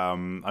there.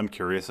 I'm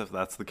curious if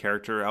that's the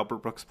character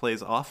Albert Brooks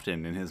plays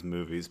often in his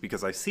movies,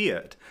 because I see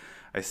it.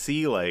 I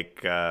see I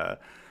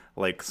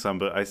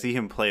see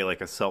him play like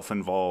a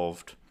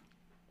self-involved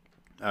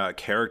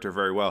character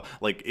very well.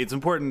 Like it's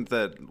important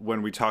that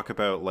when we talk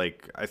about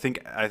like, I think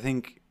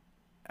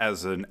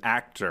as an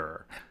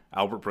actor,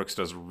 Albert Brooks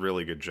does a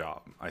really good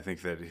job. I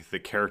think that the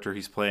character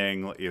he's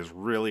playing is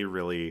really,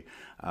 really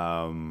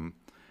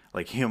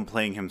like him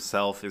playing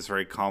himself is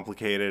very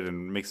complicated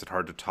and makes it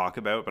hard to talk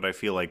about. But I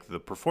feel like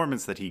the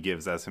performance that he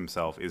gives as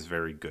himself is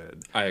very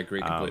good. I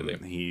agree completely.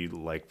 He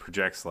like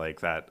projects like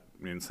that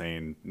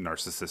insane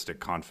narcissistic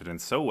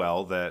confidence so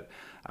well that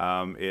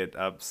it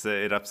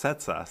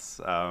upsets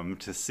us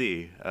to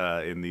see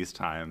in these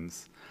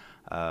times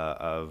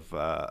of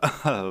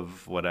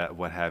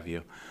what have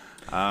you.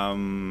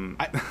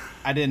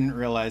 I didn't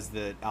realize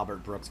that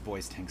Albert Brooks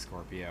voiced Hank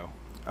Scorpio.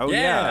 Oh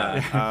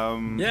yeah.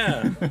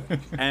 Yeah.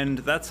 And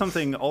that's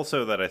something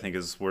also that I think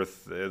is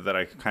worth that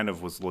I kind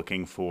of was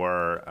looking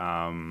for.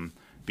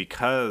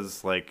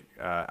 Because like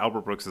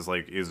Albert Brooks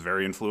is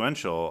very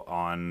influential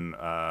on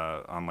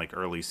like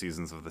early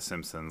seasons of The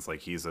Simpsons. Like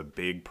he's a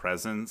big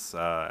presence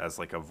as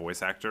like a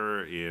voice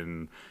actor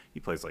he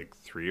plays like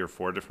 3 or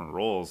 4 different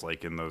roles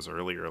like in those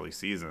early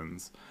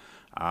seasons.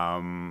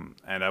 And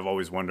I've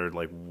always wondered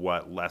like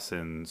what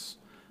lessons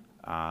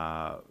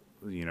Matt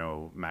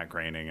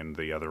Groening and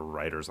the other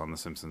writers on The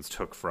Simpsons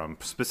took from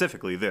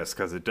specifically this,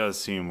 because it does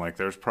seem like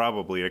there's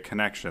probably a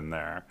connection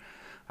there.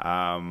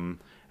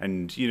 And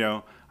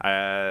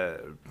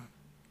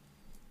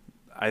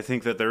I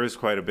think that there is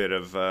quite a bit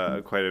of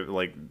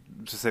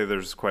to say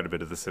there's quite a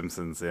bit of The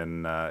Simpsons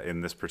in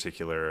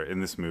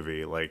this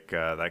movie, like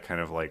that kind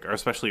of like, or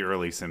especially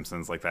early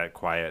Simpsons, like that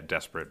quiet,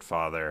 desperate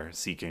father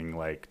seeking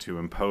like to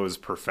impose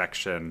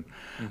perfection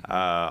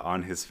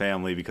on his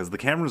family because the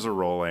cameras are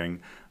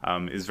rolling,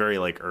 is very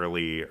like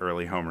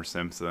early Homer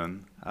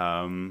Simpson. So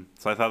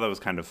I thought that was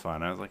kind of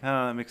fun. I was like,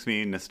 oh, that makes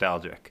me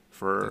nostalgic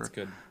for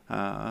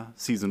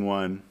season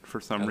 1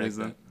 for some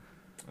reason.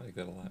 I like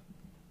that a lot.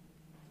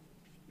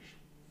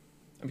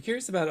 I'm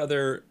curious about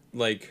other,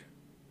 like,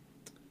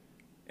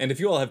 and if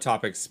you all have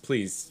topics,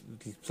 please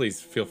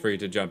feel free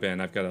to jump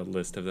in. I've got a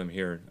list of them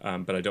here,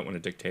 but I don't want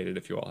to dictate it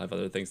if you all have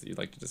other things that you'd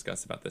like to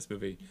discuss about this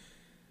movie.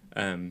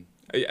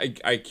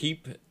 I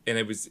keep, and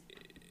it was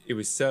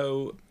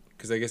so,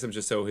 because I guess I'm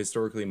just so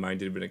historically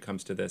minded when it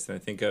comes to this, and I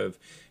think of,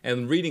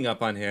 and reading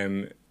up on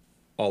him,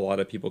 a lot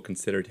of people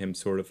considered him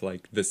sort of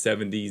like the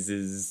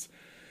 70s'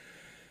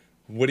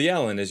 Woody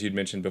Allen, as you'd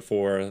mentioned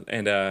before,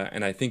 and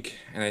I think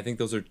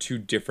those are two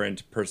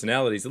different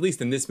personalities, at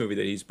least in this movie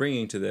that he's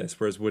bringing to this.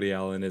 Whereas Woody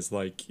Allen is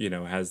like,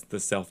 has the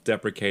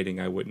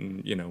self-deprecating, I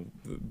wouldn't,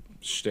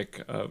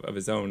 shtick of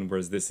his own,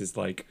 whereas this is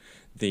like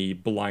the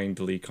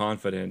blindly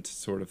confident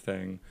sort of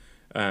thing.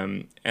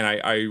 And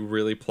I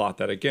really plot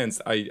that against.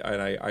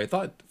 I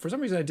thought for some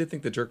reason I did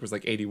think The Jerk was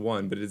like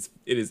 81, but it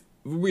is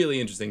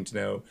really interesting to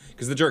know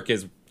because The Jerk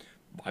is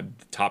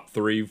top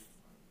 3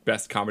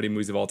 best comedy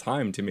movies of all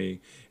time to me,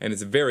 and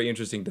it's very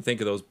interesting to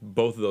think of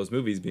both of those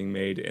movies being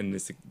made in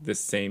this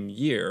same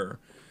year.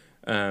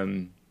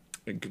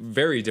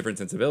 Very different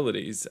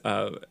sensibilities,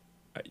 and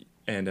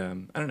I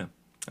don't know.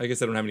 I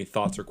guess I don't have any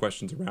thoughts or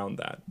questions around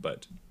that,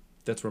 but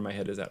that's where my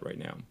head is at right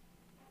now.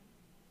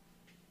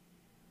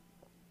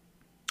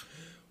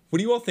 What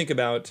do you all think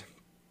about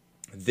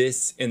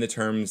this in the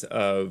terms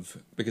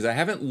of, because I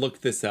haven't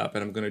looked this up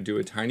and I'm going to do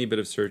a tiny bit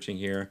of searching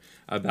here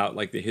about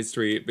like the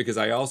history, because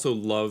I also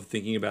love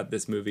thinking about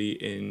this movie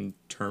in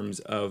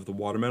terms of The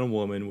Watermelon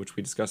Woman, which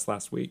we discussed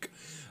last week,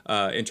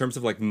 in terms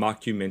of like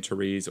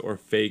mockumentaries or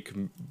fake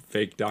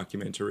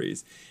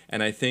documentaries.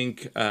 And I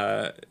think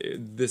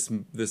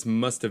this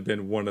must have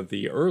been one of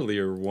the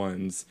earlier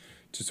ones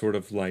to sort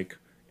of like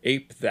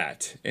ape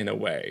that in a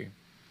way.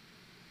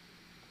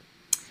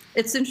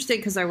 It's interesting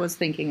because I was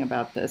thinking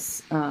about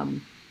this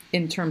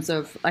in terms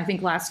of, I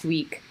think last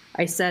week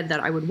I said that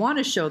I would want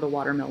to show The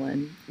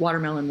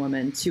Watermelon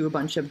Woman to a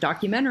bunch of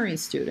documentary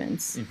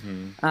students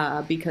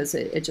because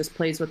it just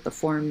plays with the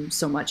form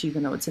so much,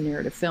 even though it's a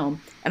narrative film.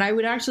 And I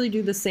would actually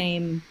do the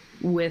same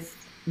with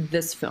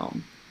this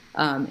film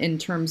in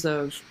terms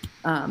of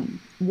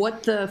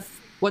what the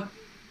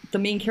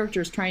main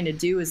character is trying to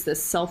do is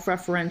this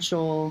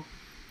self-referential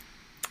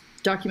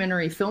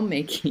documentary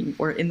filmmaking,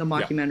 or in the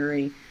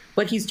mockumentary. Yeah.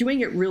 But he's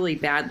doing it really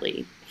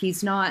badly.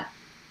 He's not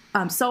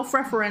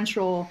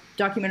self-referential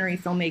documentary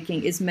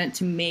filmmaking is meant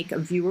to make a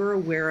viewer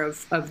aware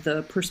of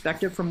the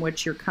perspective from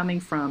which you're coming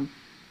from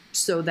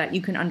so that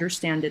you can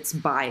understand its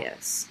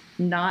bias,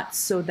 not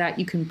so that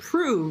you can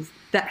prove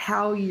that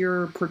how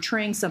you're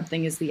portraying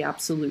something is the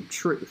absolute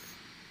truth,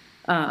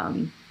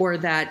 or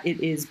that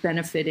it is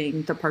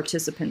benefiting the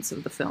participants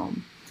of the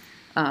film.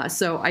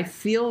 So I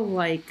feel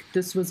like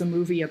this was a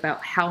movie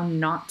about how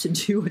not to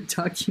do a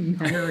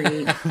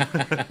documentary.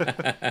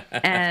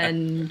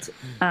 And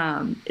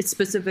it's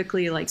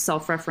specifically like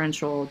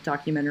self-referential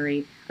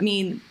documentary. I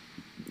mean,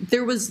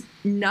 there wasn't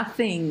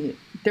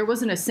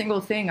a single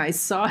thing I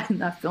saw in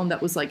that film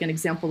that was like an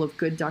example of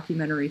good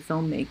documentary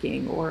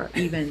filmmaking, or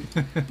even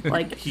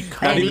like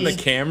not even the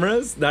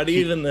cameras, not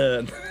even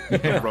the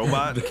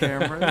robot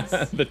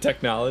cameras, the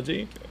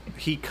technology.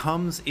 He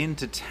comes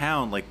into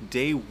town like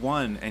day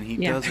one and he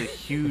does a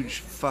huge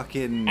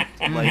fucking like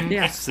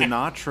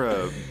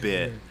Sinatra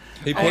bit.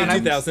 He paid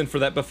 $2,000 for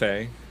that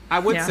buffet. I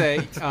would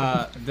say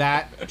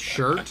that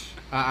shirt.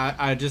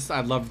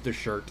 I loved the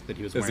shirt that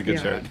he was wearing. It's a good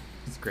shirt.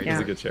 It's great.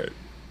 It's a good shirt.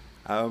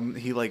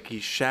 He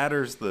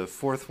shatters the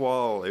fourth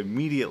wall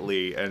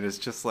immediately and is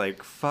just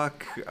like,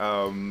 fuck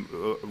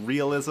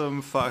realism,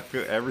 fuck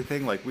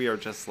everything. Like, we are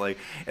just like,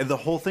 and the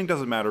whole thing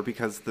doesn't matter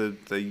because the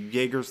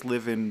Jaegers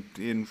live in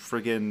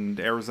friggin'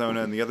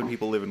 Arizona and the other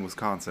people live in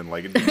Wisconsin.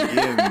 Like, it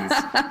begins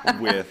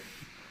with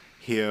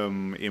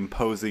him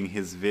imposing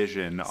his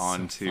vision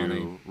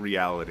onto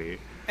reality.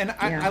 And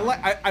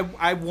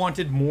I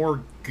wanted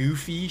more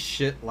goofy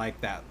shit like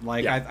that.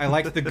 Like, I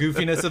liked the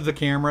goofiness of the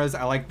cameras.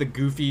 I liked the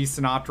goofy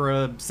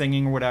Sinatra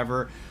singing or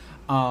whatever.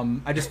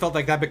 I just felt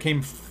like that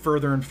became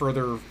further and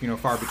further,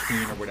 far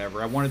between or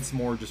whatever. I wanted some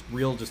more just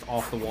real, just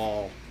off the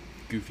wall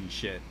goofy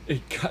shit.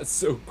 It got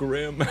so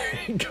grim.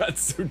 It got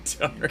so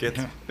dark. It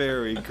gets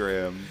very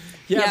grim.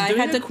 I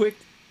had to quick.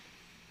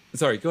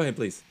 Sorry, go ahead,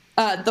 please.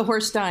 The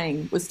horse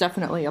dying was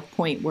definitely a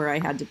point where I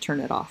had to turn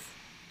it off.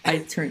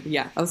 I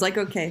was like,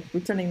 okay, we're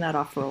turning that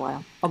off for a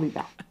while. I'll be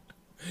back.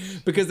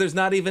 because there's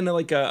not even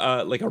like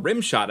a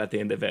rim shot at the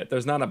end of it.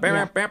 There's not a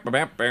bam, bam, bam,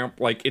 bam, bam.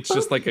 Like it's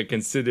just like a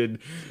considered,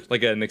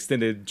 like an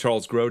extended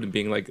Charles Grodin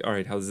being like, all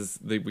right, how's this?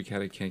 We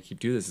can't keep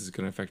doing this. Is it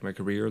going to affect my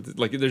career?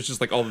 Like there's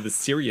just like all of this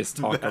serious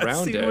talk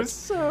around scene it. was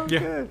so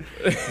good.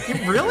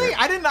 Really?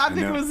 I did not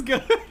think it was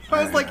good.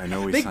 I was like, I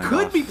know we they signed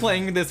could off. be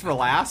playing this for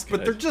laughs,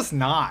 but they're just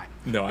not.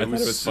 No, I thought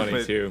it was funny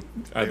but too.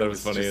 I thought it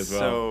was funny just as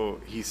well.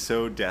 He's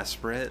so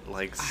desperate,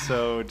 like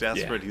so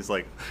desperate. Yeah. He's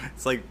like,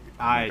 it's like,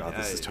 oh my God,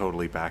 this is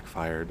totally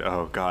backfired.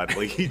 Oh God,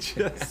 like he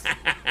just.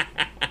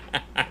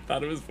 I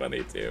thought it was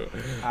funny too.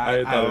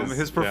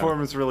 His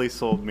performance really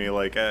sold me.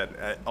 Like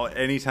at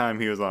any time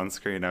he was on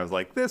screen, I was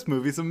like, "This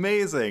movie's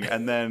amazing."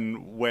 And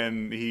then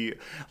when he,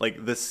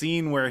 like the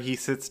scene where he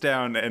sits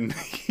down and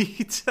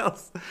he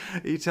tells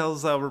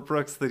Albert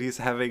Brooks that he's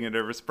having a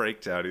nervous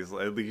breakdown.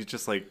 He's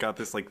just like got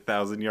this like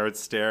 1,000-yard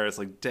stare. It's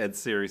like dead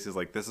serious. He's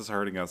like, "This is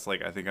hurting us.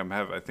 Like I think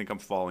I'm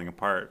falling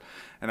apart."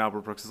 And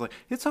Albert Brooks is like,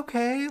 "It's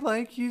okay.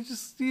 Like you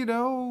just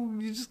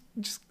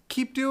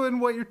keep doing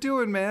what you're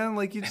doing, man.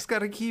 Like you just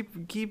gotta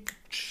keep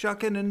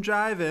shucking and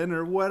jiving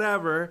or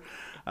whatever."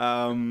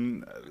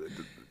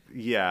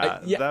 Yeah,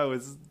 that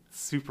was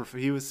super.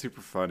 He was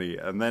super funny,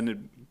 and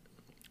then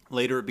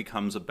later it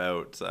becomes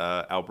about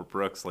Albert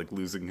Brooks like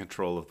losing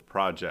control of the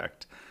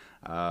project,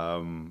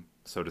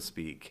 so to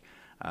speak.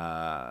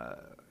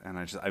 And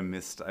I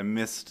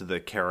missed the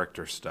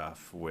character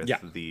stuff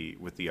with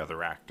the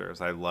other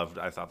actors. I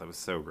thought that was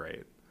so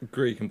great.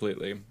 Agree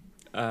completely.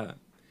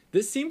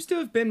 This seems to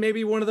have been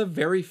maybe one of the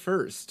very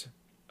first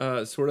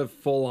sort of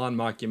full-on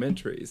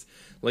mockumentaries.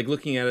 Like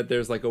looking at it,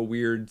 there's like a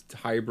weird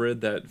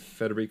hybrid that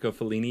Federico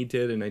Fellini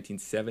did in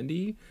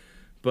 1970.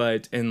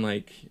 And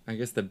like, I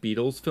guess the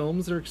Beatles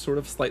films are sort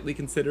of slightly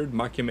considered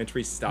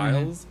mockumentary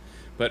styles. Mm-hmm.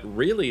 But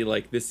really,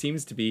 like, this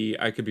seems to be,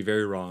 I could be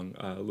very wrong.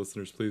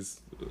 Listeners,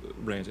 please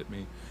rant at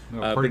me.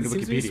 No, but it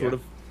seems to be sort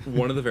of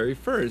one of the very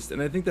first.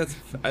 And I think that's...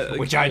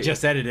 Which I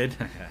just edited.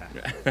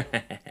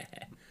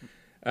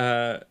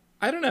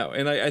 I don't know,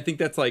 and I think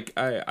that's like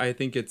I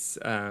think it's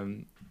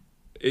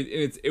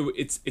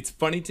it's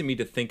funny to me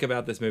to think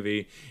about this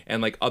movie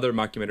and like other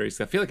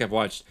mockumentaries. I feel like I've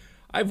watched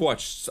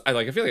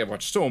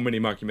so many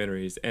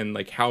mockumentaries, and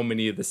like how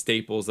many of the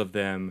staples of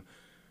them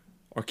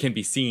or can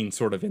be seen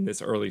sort of in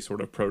this early sort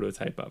of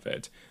prototype of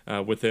it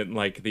within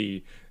like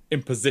the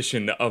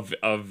imposition of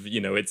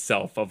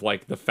itself, of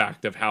like the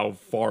fact of how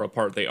far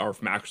apart they are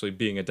from actually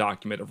being a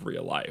document of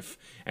real life,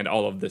 and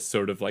all of this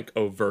sort of like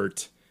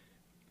overt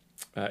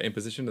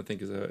imposition, I think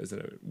is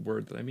a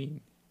word that I mean.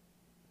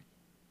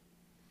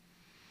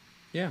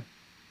 Yeah.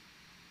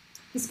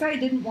 This guy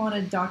didn't want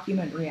to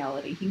document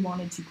reality. He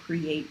wanted to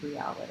create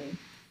reality.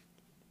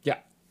 Yeah.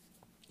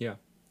 Yeah.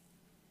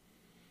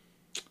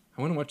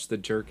 I want to watch The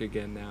Jerk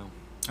again now.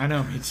 I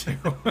know, me too.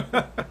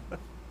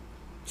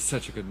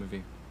 Such a good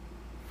movie.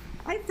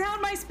 I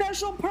found my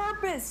special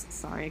purpose.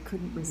 Sorry, I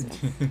couldn't resist.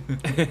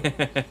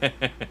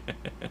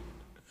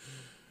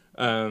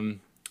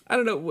 I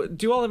don't know.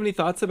 Do you all have any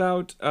thoughts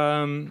about,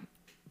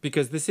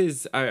 because this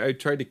is, I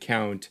tried to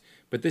count,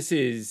 but this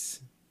is,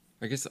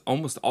 I guess,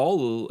 almost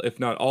all, if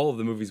not all of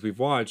the movies we've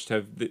watched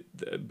have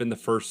been the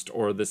first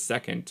or the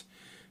second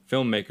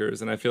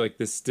filmmakers. And I feel like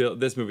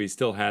this movie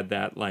still had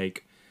that,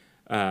 like,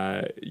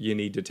 you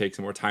need to take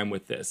some more time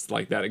with this,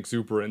 like that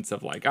exuberance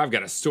of like, I've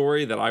got a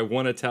story that I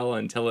want to tell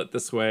and tell it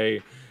this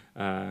way.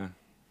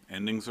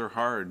 Endings are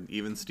hard.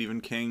 Even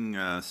Stephen King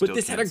but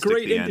this had a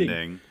great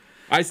ending.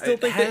 I still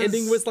think the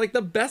ending was like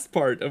the best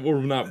part,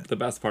 or not the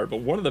best part,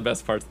 but one of the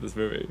best parts of this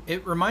movie.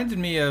 It reminded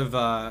me of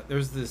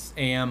there's this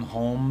A.M.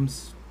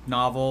 Holmes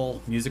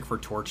novel, Music for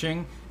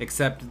Torching,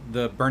 except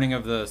the burning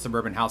of the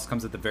suburban house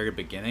comes at the very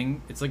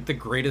beginning. It's like the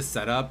greatest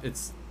setup.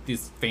 It's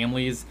these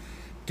families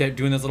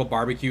doing this little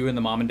barbecue, and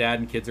the mom and dad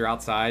and kids are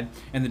outside,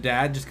 and the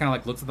dad just kind of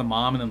like looks at the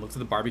mom and then looks at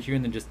the barbecue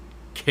and then just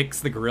kicks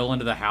the grill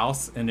into the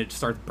house, and it just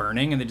starts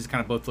burning, and they just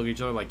kind of both look at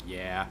each other like,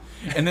 yeah.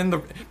 And then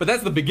but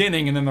that's the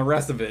beginning, and then the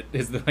rest of it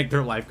is like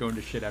their life going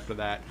to shit after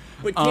that.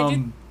 But can't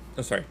you...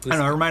 Oh, sorry. Please. I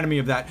don't know. It reminded me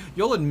of that.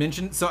 Y'all had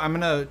mentioned, so I'm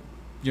gonna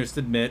just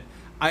admit,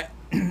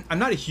 I'm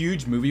not a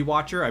huge movie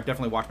watcher. I've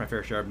definitely watched my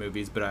fair share of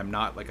movies, but I'm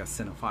not like a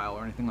cinephile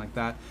or anything like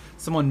that.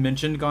 Someone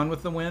mentioned Gone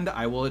with the Wind.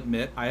 I will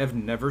admit I have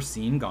never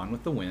seen Gone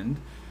with the Wind.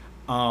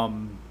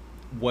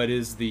 What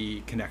is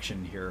the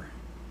connection here?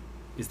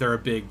 Is there a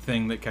big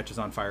thing that catches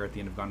on fire at the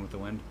end of Gone with the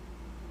Wind?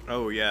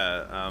 Oh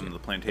yeah, the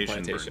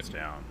plantation burns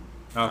down.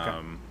 Okay.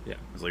 Yeah.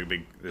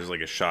 There's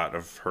like a shot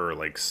of her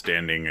like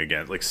standing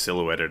against, like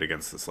silhouetted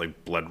against this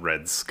like blood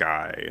red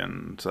sky,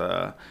 and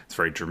it's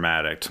very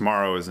dramatic.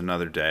 Tomorrow is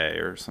another day,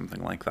 or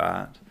something like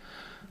that.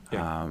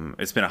 Yeah.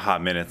 It's been a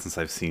hot minute since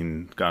I've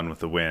seen Gone with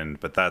the Wind,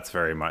 but that's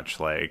very much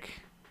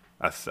like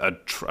a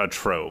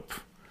trope.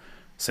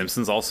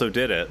 Simpsons also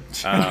did it.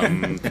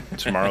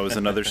 Tomorrow is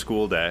another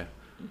school day.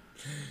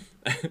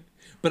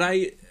 But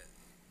I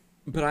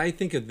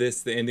think of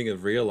this, the ending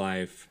of Real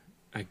Life,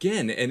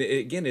 again, and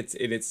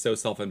it's so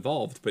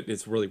self-involved, but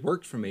it's really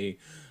worked for me,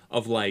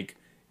 of like,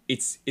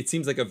 it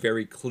seems like a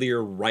very clear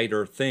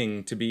writer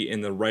thing to be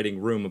in the writing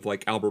room of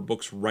like Albert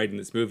Brooks writing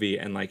this movie,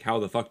 and like, how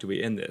the fuck do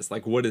we end this?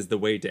 Like, what is the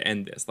way to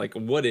end this? Like,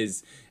 what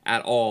is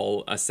at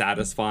all a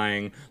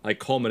satisfying, like,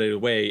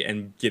 culminated way,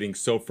 and getting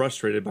so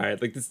frustrated by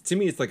it? Like, this, to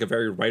me, it's like a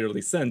very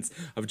writerly sense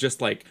of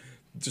just like,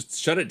 just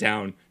shut it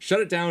down,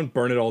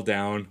 burn it all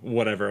down,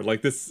 whatever.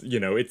 Like, this, you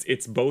know,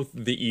 it's both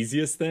the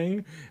easiest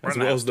thing as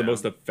well as the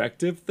most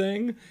effective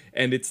thing,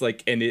 and it's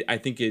like, and I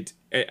think it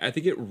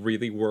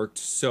really worked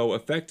so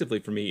effectively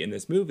for me in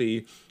this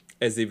movie,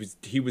 as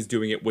he was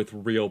doing it with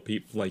real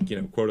people, like,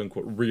 you know, quote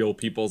unquote real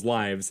people's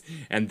lives,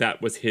 and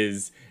that was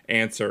his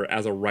answer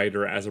as a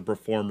writer, as a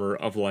performer,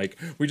 of like,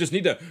 we just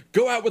need to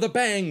go out with a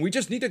bang,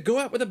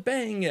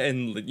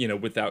 and, you know,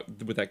 with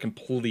that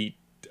complete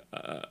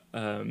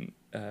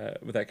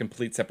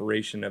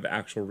separation of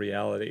actual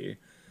reality,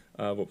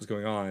 what was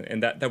going on.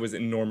 And that was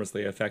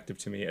enormously effective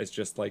to me, as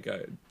just like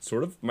a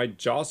sort of, my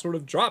jaw sort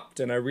of dropped,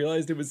 and I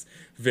realized it was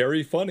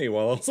very funny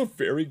while also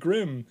very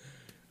grim.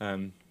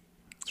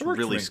 It's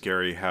really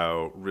scary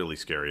how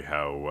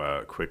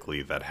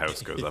quickly that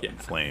house goes up in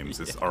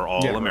flames. Are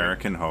all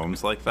American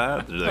homes like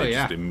that? They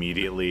just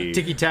immediately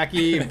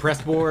ticky-tacky and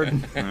pressboard.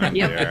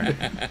 Especially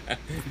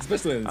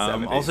in the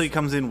 70s. Also, he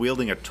comes in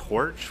wielding a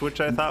torch,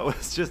 which I thought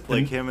was just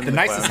like him in the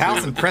nicest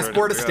house in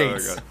Pressboard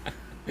Estates.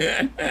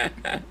 I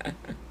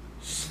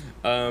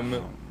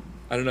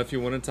don't know if you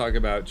want to talk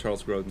about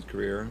Charles Grodin's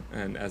career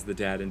and as the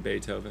dad in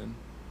Beethoven.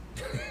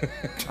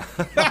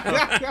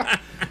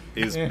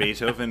 Is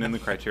Beethoven in the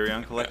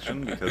Criterion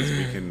Collection? Because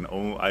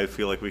I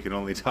feel like we can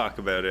only talk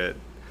about it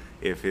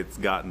if it's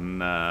gotten.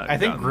 I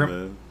think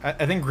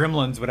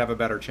Gremlins would have a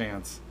better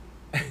chance.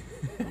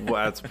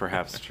 Well, that's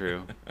perhaps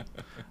true.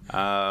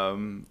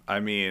 I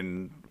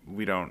mean,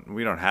 we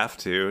don't have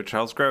to.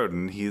 Charles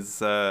Grodin,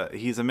 he's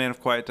a man of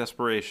quiet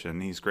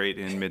desperation. He's great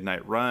in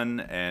Midnight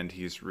Run, and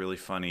he's really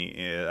funny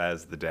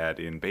as the dad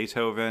in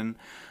Beethoven.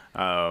 He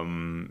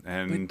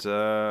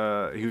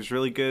was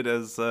really good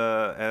as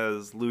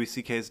Louis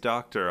C.K.'s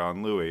doctor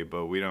on Louis,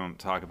 but we don't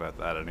talk about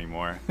that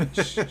anymore.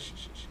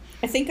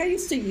 I think I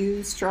used to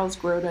use Charles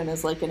Grodin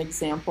as like an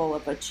example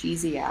of a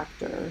cheesy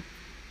actor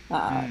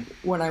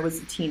when I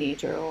was a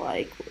teenager.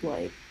 Like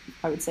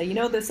I would say, you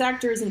know, this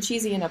actor isn't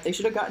cheesy enough. They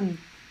should have gotten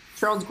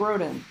Charles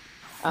Grodin.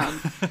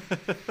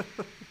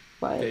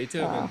 But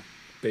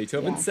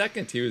Beethoven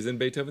second. He was in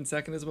Beethoven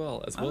second as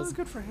well.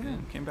 Good for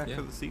him. Came back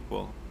for the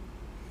sequel.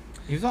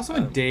 He was also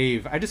in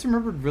Dave. I just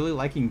remembered really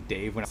liking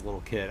Dave when I was a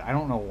little kid. I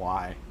don't know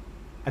why.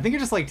 I think I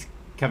just liked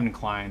Kevin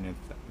Kline, if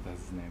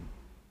that's his name.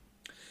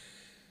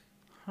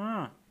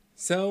 Huh.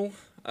 So,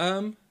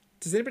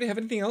 does anybody have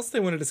anything else they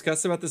want to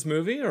discuss about this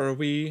movie, or are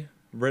we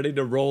ready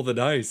to roll the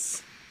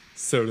dice,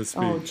 so to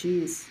speak? Oh,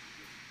 jeez.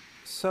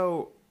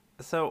 So,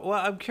 well,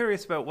 I'm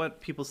curious about what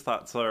people's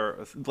thoughts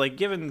are, like,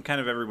 given kind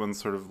of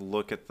everyone's sort of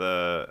look at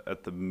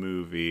the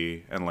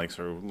movie, and like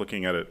sort of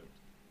looking at it.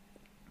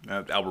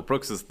 Albert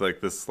Brooks is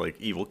like this like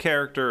evil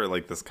character, or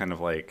like this kind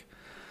of like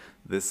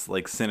this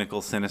like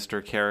cynical,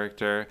 sinister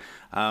character.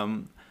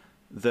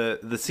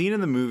 The scene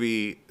in the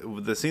movie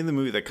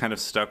that kind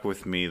of stuck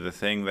with me, the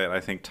thing that I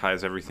think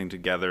ties everything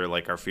together,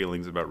 like our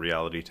feelings about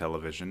reality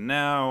television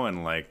now,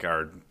 and like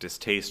our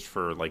distaste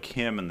for like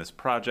him and this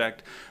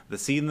project. The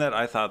scene that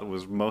I thought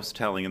was most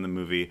telling in the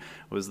movie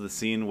was the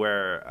scene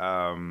where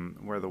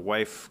the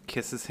wife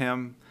kisses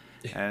him.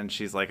 And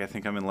she's like, I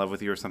think I'm in love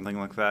with you, or something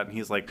like that. And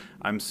he's like,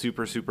 I'm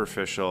super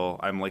superficial.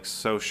 I'm like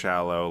so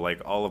shallow.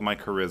 Like all of my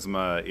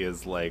charisma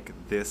is like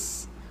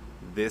this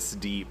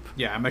deep.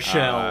 Yeah, I'm a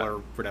shell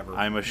or whatever.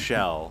 I'm a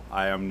shell.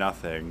 I am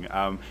nothing.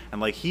 And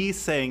like he's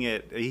saying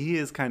it, he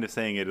is kind of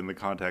saying it in the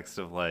context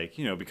of like,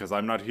 you know, because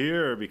I'm not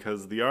here,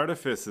 because the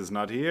artifice is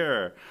not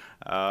here.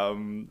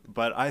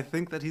 But I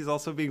think that he's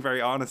also being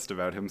very honest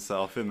about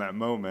himself in that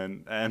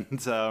moment.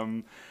 And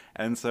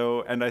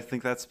I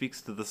think that speaks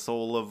to the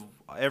soul of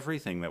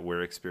everything that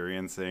we're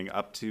experiencing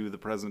up to the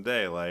present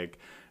day. Like,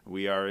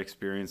 we are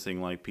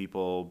experiencing, like,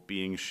 people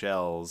being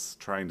shells,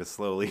 trying to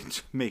slowly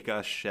make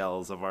us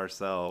shells of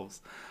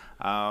ourselves.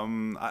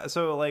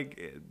 So,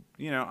 like,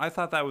 you know, I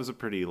thought that was a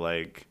pretty,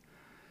 like...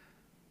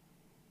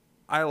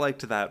 I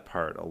liked that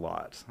part a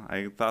lot.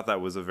 I thought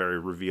that was a very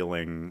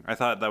revealing... I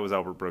thought that was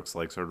Albert Brooks,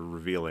 like, sort of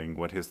revealing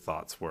what his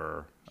thoughts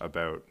were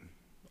about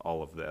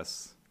all of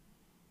this.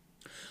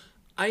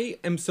 I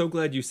am so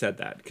glad you said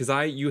that, because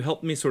you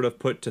helped me sort of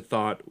put to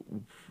thought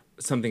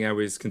something I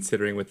was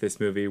considering with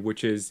this movie,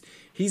 which is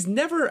he's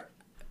a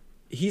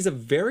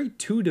very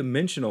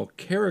two-dimensional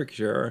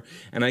character,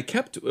 and I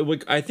kept,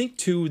 like, I think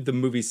to the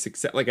movie's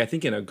success, like, I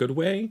think in a good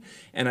way,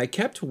 and I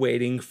kept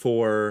waiting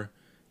for,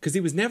 because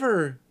he was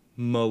never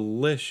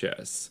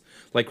malicious,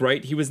 like,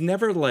 right? He was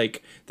never,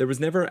 like, there was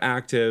never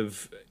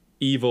active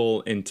evil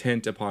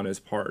intent upon his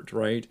part,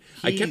 right?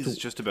 He's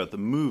just about the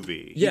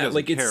movie. Yeah,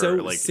 like it's so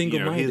like,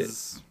 single-minded. You know,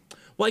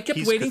 well, I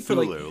kept waiting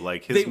Cthulhu. for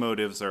like his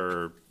motives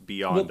are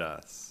beyond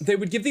us. They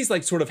would give these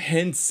like sort of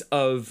hints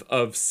of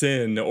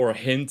sin or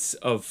hints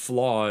of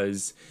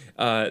flaws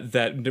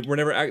that were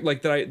never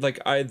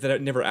that I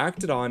never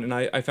acted on, and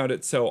I found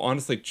it so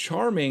honestly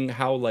charming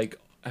how like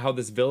how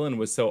this villain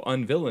was so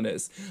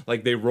unvillainous.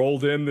 Like, they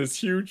rolled in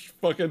this huge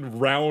fucking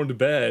round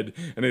bed,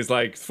 and he's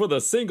like, for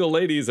the single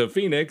ladies of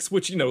Phoenix,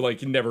 which, you know, like,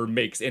 he never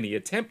makes any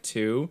attempt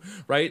to,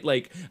 right?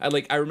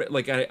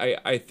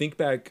 I think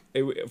back,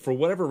 for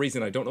whatever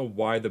reason, I don't know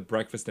why the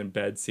breakfast in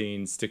bed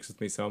scene sticks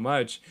with me so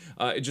much.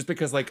 Just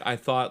because, like, I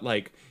thought,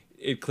 like,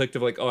 it clicked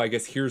of like, oh, I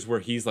guess here's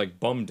where he's like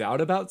bummed out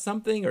about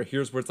something, or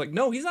here's where it's like,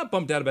 no, he's not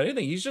bummed out about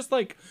anything. He's just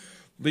like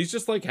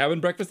having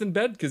breakfast in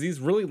bed because he's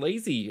really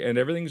lazy and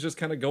everything's just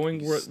kind of going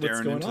where what's going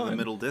staring into on. the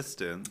middle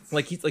distance.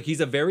 He is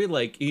a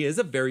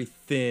very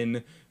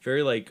thin,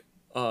 very like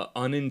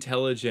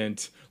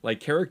unintelligent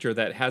like character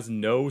that has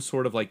no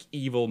sort of like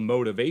evil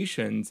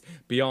motivations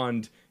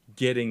beyond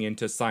getting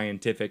into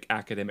scientific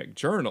academic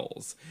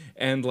journals.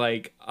 And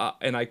like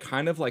and I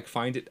kind of like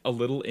find it a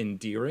little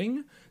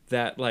endearing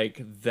that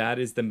like that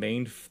is the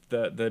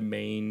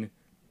main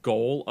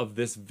goal of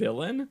this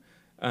villain.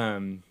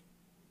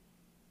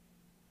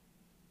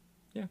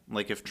 Yeah.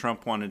 Like if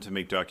Trump wanted to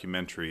make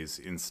documentaries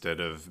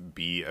instead of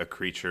be a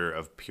creature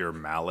of pure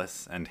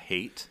malice and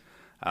hate,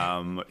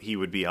 he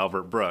would be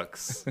Albert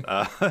Brooks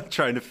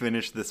trying to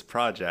finish this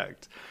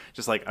project.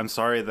 Just like, I'm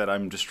sorry that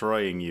I'm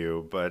destroying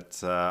you,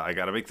 but I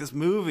got to make this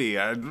movie.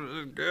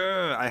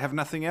 I have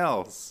nothing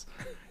else.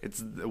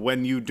 It's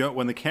when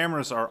the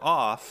cameras are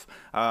off,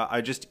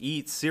 I just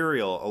eat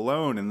cereal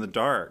alone in the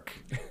dark.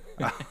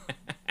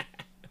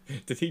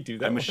 Did he do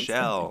that? I'm a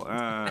shell.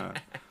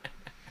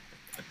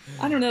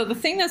 I don't know. The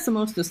thing that's the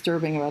most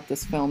disturbing about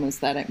this film is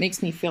that it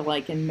makes me feel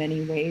like in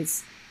many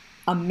ways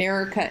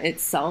America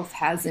itself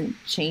hasn't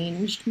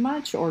changed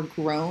much or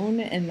grown,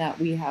 and that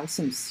we have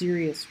some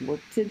serious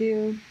work to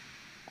do,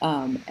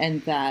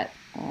 and that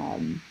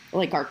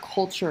like our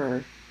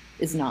culture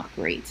is not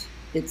great.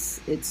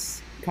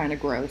 It's kind of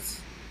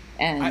gross,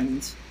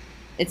 and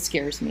it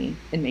scares me.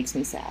 It makes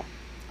me sad.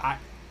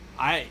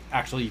 I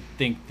actually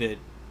think that,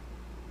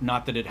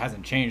 not that it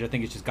hasn't changed, I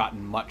think it's just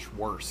gotten much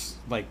worse.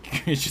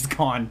 Like, it's just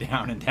gone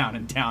down and down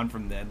and down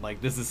from then. Like,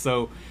 this is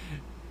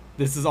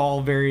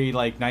all very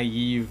like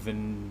naive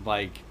and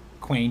like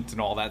quaint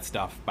and all that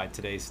stuff by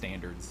today's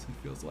standards, it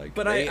feels like.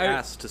 But they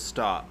asked to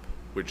stop,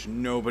 which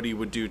nobody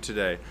would do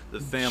today.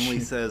 The family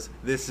says,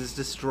 this is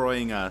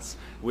destroying us,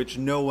 which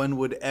no one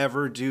would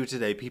ever do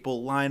today.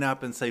 People line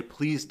up and say,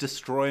 please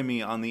destroy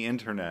me on the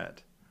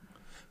internet.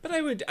 But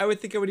I would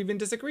even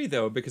disagree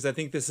though, because I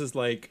think this is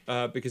like,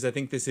 because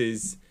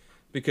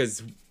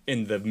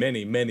in the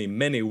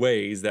many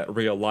ways that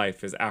real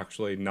life is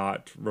actually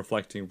not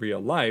reflecting real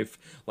life,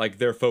 like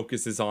their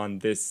focus is on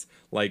this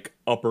like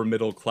upper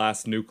middle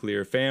class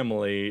nuclear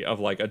family of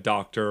like a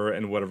doctor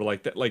and whatever,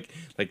 like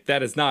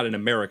that is not an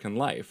American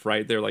life,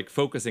 right? They're like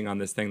focusing on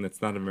this thing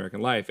that's not American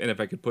life. And if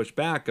I could push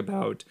back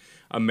about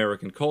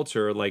American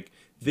culture, like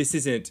this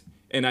isn't,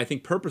 and I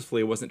think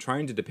purposefully it wasn't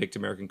trying to depict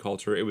American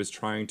culture, it was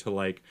trying to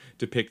like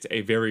depict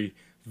a very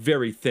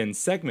thin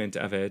segment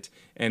of it.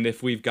 And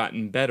if we've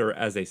gotten better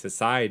as a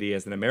society,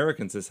 as an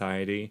American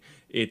society,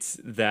 it's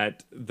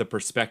that the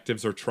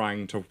perspectives are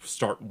trying to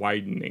start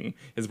widening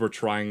as we're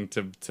trying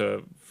to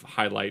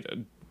highlight a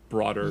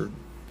broader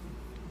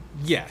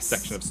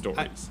section of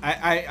stories.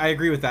 I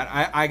agree with that.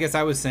 I guess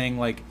I was saying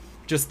like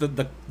just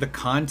the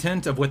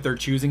content of what they're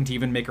choosing to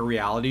even make a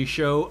reality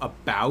show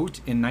about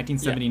in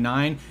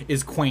 1979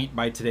 is quaint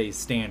by today's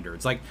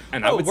standards. Like,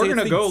 and we're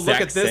gonna go look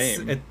at this,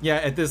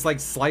 at this like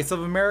slice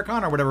of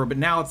Americana or whatever. But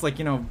now it's like,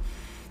 you know,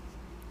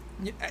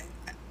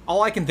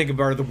 all I can think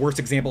about are the worst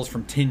examples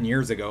from 10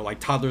 years ago, like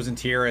Toddlers and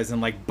Tiaras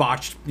and like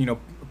botched, you know,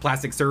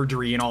 plastic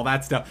surgery and all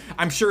that stuff.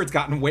 I'm sure it's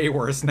gotten way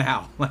worse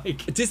now. Like,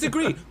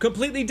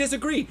 completely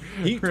disagree.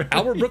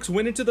 Albert Brooks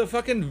went into the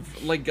fucking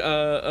like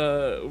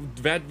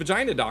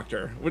vagina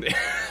doctor. like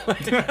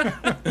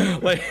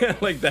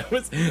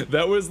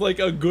that was like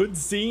a good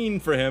scene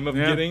for him of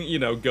getting, you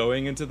know,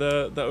 going into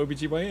the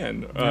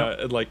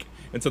OBGYN. Like,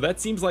 and so that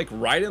seems like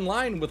right in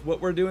line with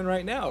what we're doing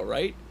right now,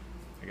 right?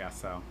 I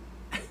guess so.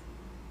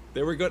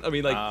 They were good. I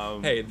mean,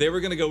 like, hey, they were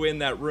going to go in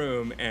that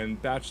room,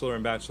 and Bachelor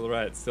and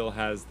Bachelorette still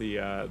has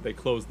the, they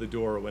close the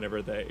door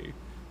whenever they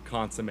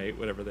consummate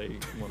whatever they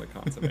want to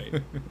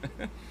consummate.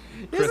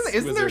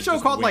 Isn't there a show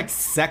called, like,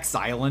 Sex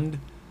Island?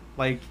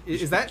 Like,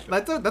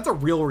 that's a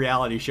real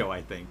reality show,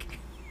 I think.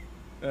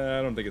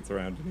 I don't think it's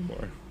around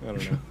anymore. I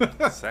don't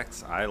know.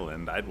 Sex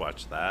Island, I'd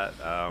watch that.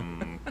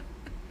 I'd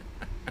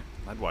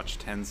watch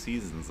 10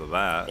 seasons of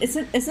that.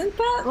 Isn't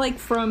that, like,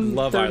 from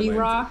Love 30 Island.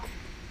 Rock?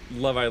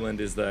 Love Island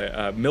is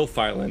the MILF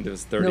Island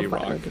is 30 MILF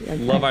Rock. Island, okay.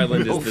 Love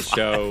Island is the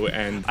show,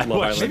 and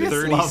Love Island is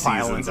 30 Love seasons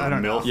Island, of I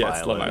don't know. MILF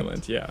yes, Island. Love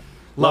Island. Yeah, Love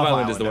Love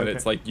Island is the one. Island,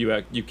 It's like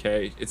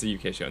UK. It's a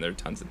UK show, and there are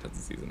tons and tons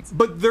of seasons.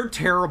 But they're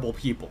terrible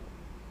people.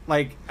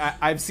 Like,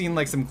 I've seen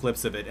like some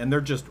clips of it, and they're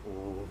just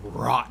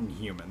rotten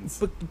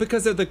humans.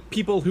 Because they're the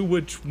people who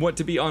would want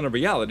to be on a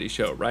reality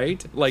show,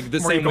 right? Like the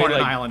Where you same go way on an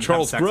like island and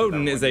Charles have sex with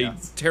Grodin is everyone, a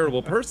yes.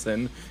 terrible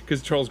person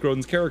because Charles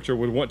Grodin's character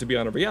would want to be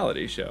on a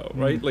reality show,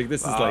 right? Like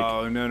this is like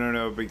Oh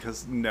no!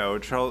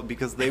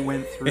 Because they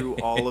went through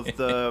all of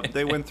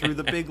they went through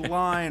the big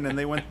line,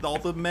 and all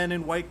the men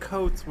in white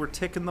coats were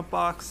ticking the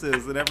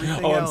boxes and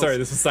everything oh, else. I'm sorry,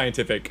 this was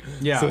scientific.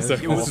 Yeah, so it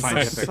sorry. was It was for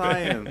scientific.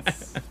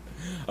 science.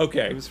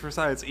 Okay. It was for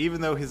science,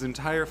 even though his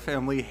entire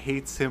family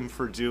hates him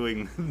for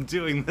doing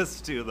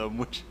this to them,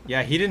 which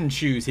Yeah, he didn't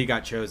choose, he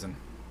got chosen.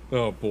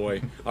 Oh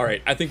boy. All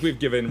right. I think we've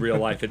given real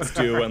life its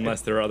due,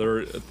 unless there are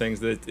other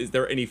things. Is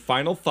there any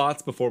final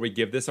thoughts before we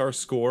give this our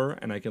score?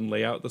 And I can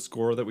lay out the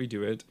score that we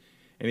do it.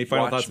 Any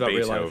final watch thoughts about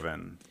real life?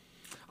 Beethoven.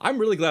 I'm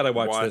really glad I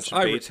watched Watch this.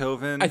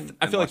 Beethoven. I feel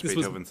and like watch this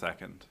Beethoven was.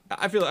 second.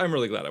 I'm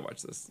really glad I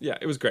watched this. Yeah,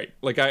 it was great.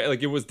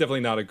 It was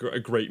definitely not a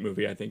great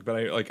movie, I think, but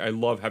I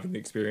love having the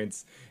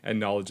experience and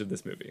knowledge of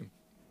this movie.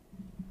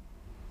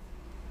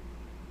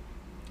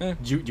 Do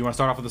you want to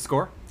start off with the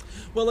score?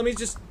 Well, let me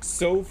just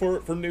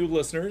for new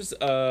listeners,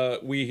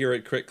 we here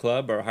at Crit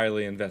Club are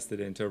highly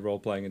invested into role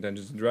playing and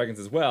Dungeons and Dragons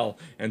as well,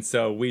 and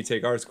so we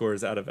take our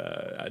scores out of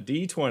a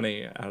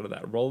D20 out of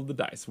that roll of the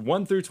dice.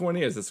 1 through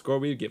 20 is the score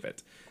we give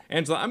it.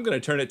 Angela, I'm going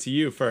to turn it to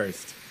you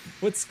first.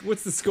 What's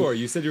the score?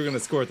 You said you were going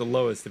to score at the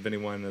lowest of any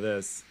one of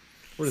this.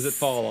 Where does it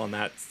fall on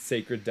that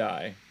sacred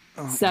die?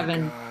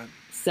 7.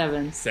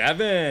 7.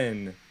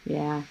 7.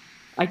 Yeah.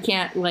 I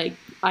can't it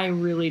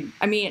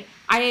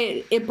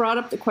brought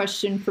up the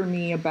question for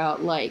me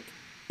about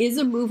is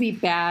a movie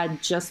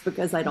bad just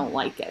because I don't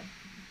like it?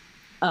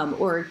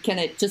 Or can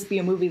it just be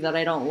a movie that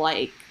I don't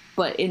like,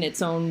 but in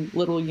its own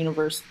little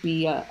universe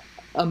be a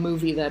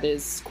movie that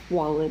is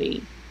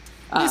quality?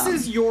 This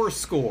is your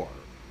score.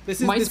 This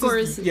score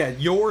is is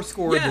your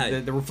score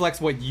Yeah. that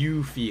reflects what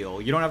you feel.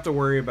 You don't have to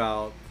worry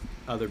about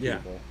other Yeah.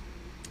 people.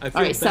 I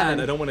feel right, bad. 7.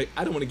 I don't want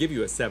to give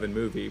you a 7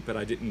 movie, but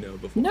I didn't know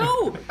before.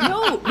 No.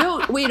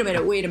 Wait a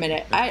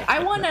minute.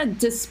 I want to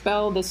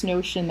dispel this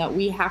notion that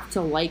we have to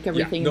like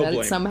everything, no that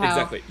blame. it's somehow.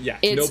 Exactly. Yeah,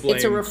 It's no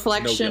it's a blame,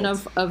 reflection no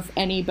guilt. of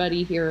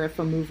anybody here if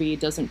a movie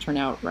doesn't turn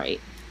out right.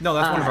 No,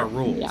 that's one of our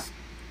rules. Yeah.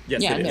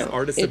 Yes, Yeah, it is. no,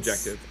 Art is it's-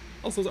 subjective.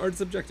 Also, art is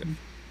subjective.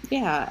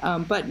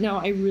 Yeah, but no,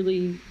 I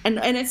really and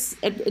it's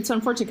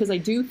unfortunate because I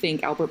do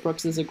think Albert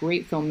Brooks is a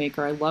great filmmaker.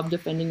 I love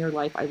Defending Your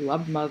Life. I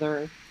loved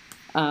Mother,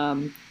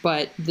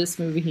 but this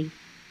movie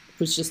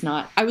was just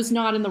not. I was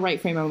not in the right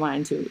frame of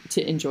mind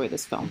to enjoy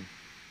this film.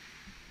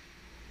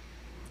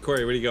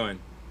 Corey, where are you going?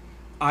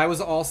 I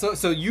was also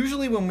so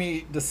usually when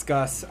we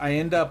discuss, I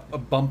end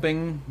up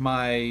bumping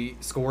my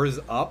scores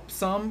up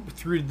some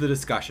through the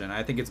discussion.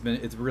 I think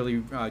it's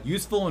really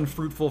useful and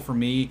fruitful for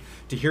me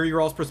to hear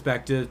your all's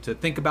perspective, to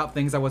think about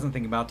things I wasn't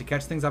thinking about, to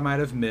catch things I might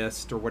have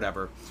missed or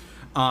whatever.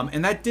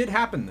 And that did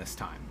happen this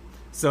time.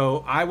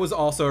 So I was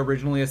also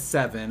originally a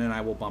 7, and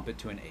I will bump it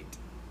to an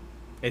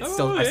 8. I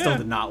still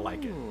did not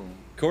like it.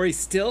 Corey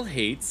still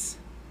hates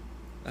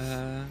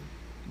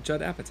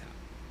Judd Apatow.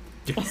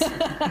 Yes.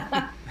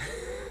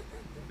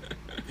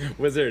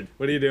 Wizard,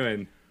 what are you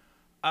doing?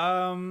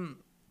 The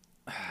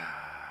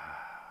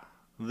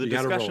You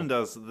gotta discussion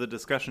roll. the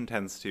discussion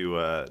tends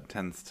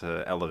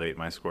to elevate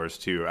my scores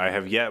too. I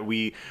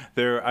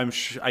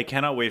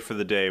cannot wait for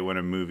the day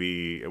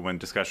when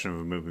discussion of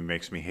a movie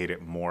makes me hate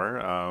it more.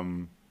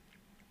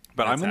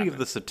 But I'm going to give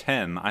this a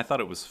 10. I thought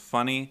it was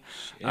funny,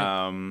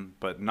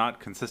 but not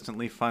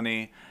consistently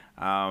funny.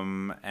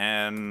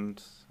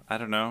 And I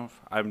don't know.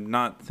 I'm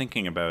not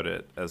thinking about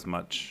it as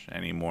much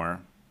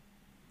anymore,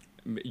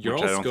 Your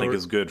which I don't think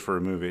is good for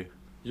a movie.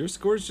 Your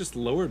score's just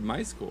lowered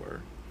my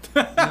score.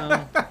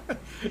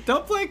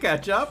 Don't play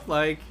catch up.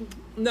 Like,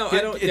 No, It-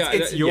 I don't.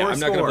 it's your I'm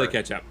not gonna score. play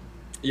catch up.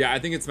 Yeah, I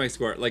think it's my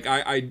score. Like,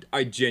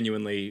 I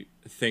genuinely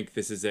think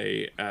this is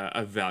a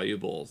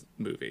valuable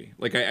movie.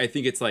 Like, I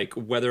think it's like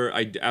whether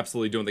I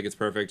absolutely don't think it's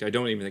perfect. I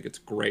don't even think it's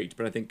great.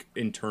 But I think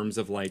in terms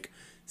of like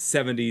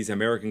 70s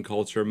American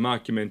culture,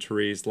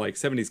 mockumentaries, like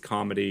 70s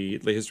comedy,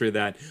 the history of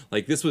that,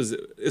 like this was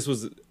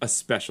a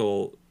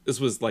special. This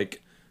was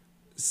like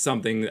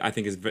something I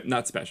think is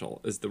not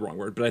special is the wrong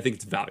word, but I think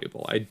it's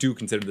valuable. I do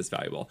consider this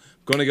valuable.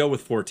 I'm going to go with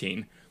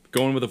 14.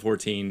 Going with a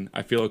 14.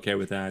 I feel okay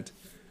with that.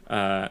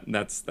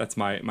 That's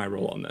my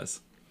role on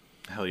this.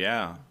 Hell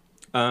yeah.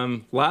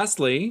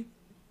 Lastly,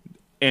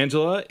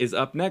 Angela is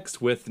up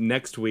next with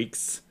next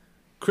week's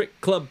Crit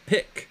Club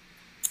pick.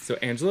 So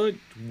Angela,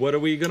 what are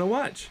we gonna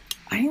watch?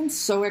 I am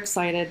so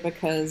excited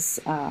because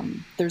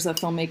there's a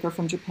filmmaker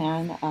from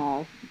Japan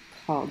called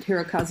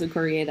Hirokazu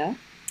Koreeda,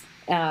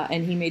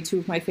 and he made 2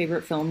 of my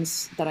favorite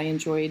films that I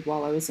enjoyed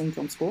while I was in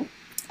film school,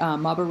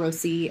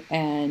 Maborosi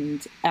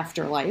and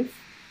Afterlife.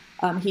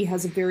 He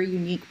has a very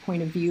unique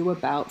point of view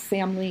about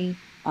family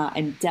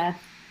and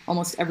death.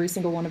 Almost every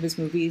single one of his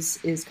movies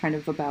is kind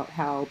of about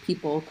how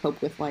people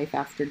cope with life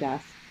after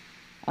death.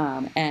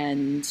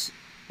 And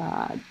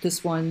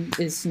this one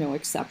is no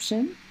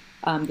exception.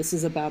 This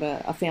is about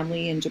a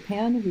family in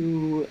Japan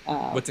who...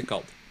 What's it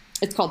called?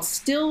 It's called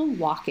Still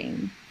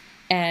Walking.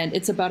 And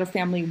it's about a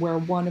family where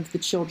one of the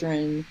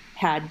children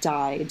had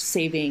died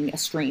saving a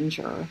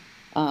stranger.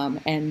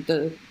 and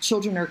the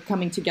children are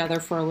coming together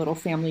for a little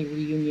family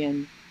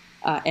reunion,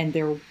 and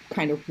they're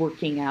kind of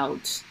working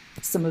out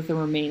some of the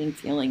remaining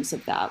feelings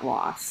of that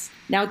loss.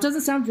 Now, it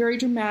doesn't sound very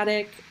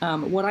dramatic.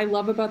 What I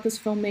love about this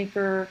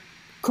filmmaker,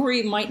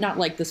 Corey might not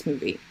like this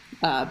movie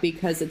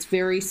because it's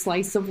very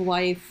slice of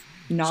life,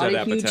 not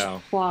a huge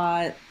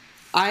plot.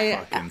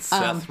 Fucking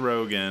Seth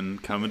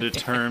Rogen coming to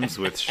terms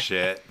with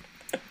shit.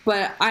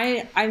 But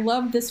I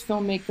love this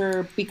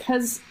filmmaker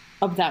because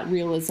of that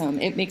realism.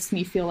 It makes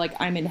me feel like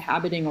I'm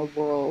inhabiting a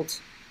world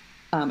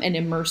and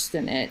immersed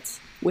in it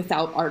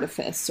without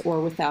artifice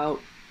or without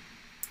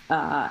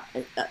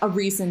a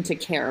reason to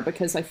care,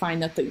 because I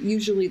find that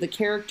usually the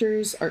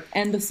characters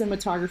and the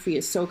cinematography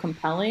is so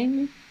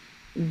compelling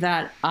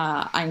that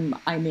I'm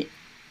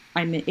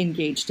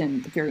engaged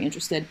and very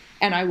interested.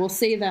 And I will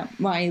say that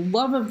my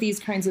love of these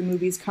kinds of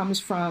movies comes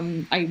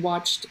from, I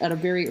watched at a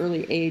very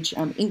early age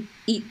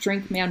Eat,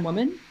 Drink, Man,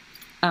 Woman,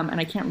 and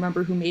I can't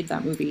remember who made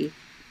that movie,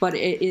 but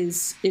it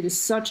is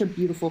such a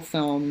beautiful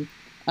film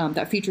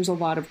that features a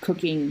lot of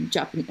cooking,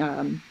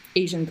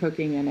 Asian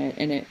cooking in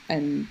it,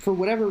 and for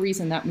whatever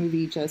reason that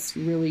movie just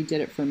really did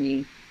it for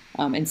me,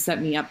 and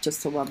set me up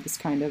just to love this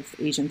kind of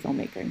Asian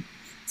filmmaking.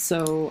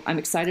 So I'm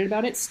excited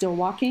about it. Still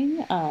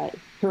Walking.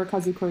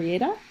 Hirokazu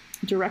Koreeda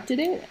directed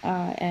it,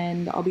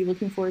 and I'll be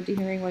looking forward to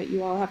hearing what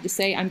you all have to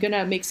say. I'm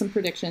gonna make some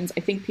predictions. I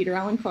think Peter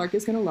Allen Clark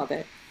is gonna love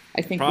it.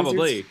 I think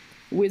probably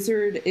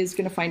Wizard is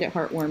going to find it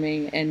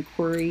heartwarming, and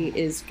Corey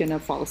is going to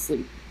fall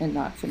asleep and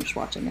not finish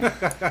watching it.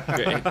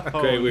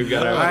 Great. We've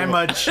got I'm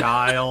a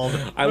child.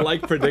 I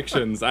like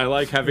predictions. I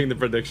like having the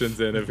predictions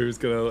in of who's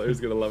gonna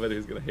love it,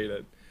 who's gonna hate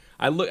it.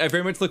 I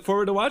very much look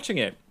forward to watching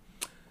it.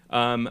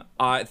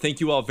 Thank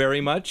you all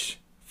very much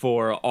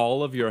for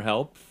all of your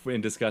help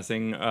in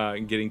discussing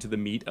getting to the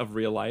meat of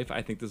real life.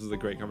 I think this was a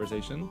great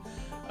conversation.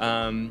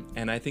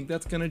 And I think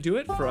that's going to do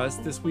it for us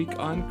this week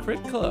on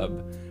Crit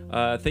Club.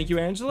 Thank you,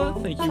 Angela.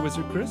 Thank you,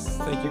 Wizard Chris.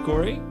 Thank you,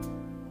 Corey.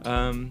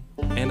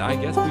 And I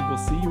guess we will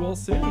see you all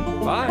soon.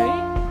 Bye.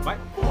 Bye.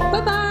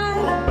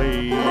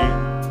 Bye-bye.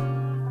 Bye.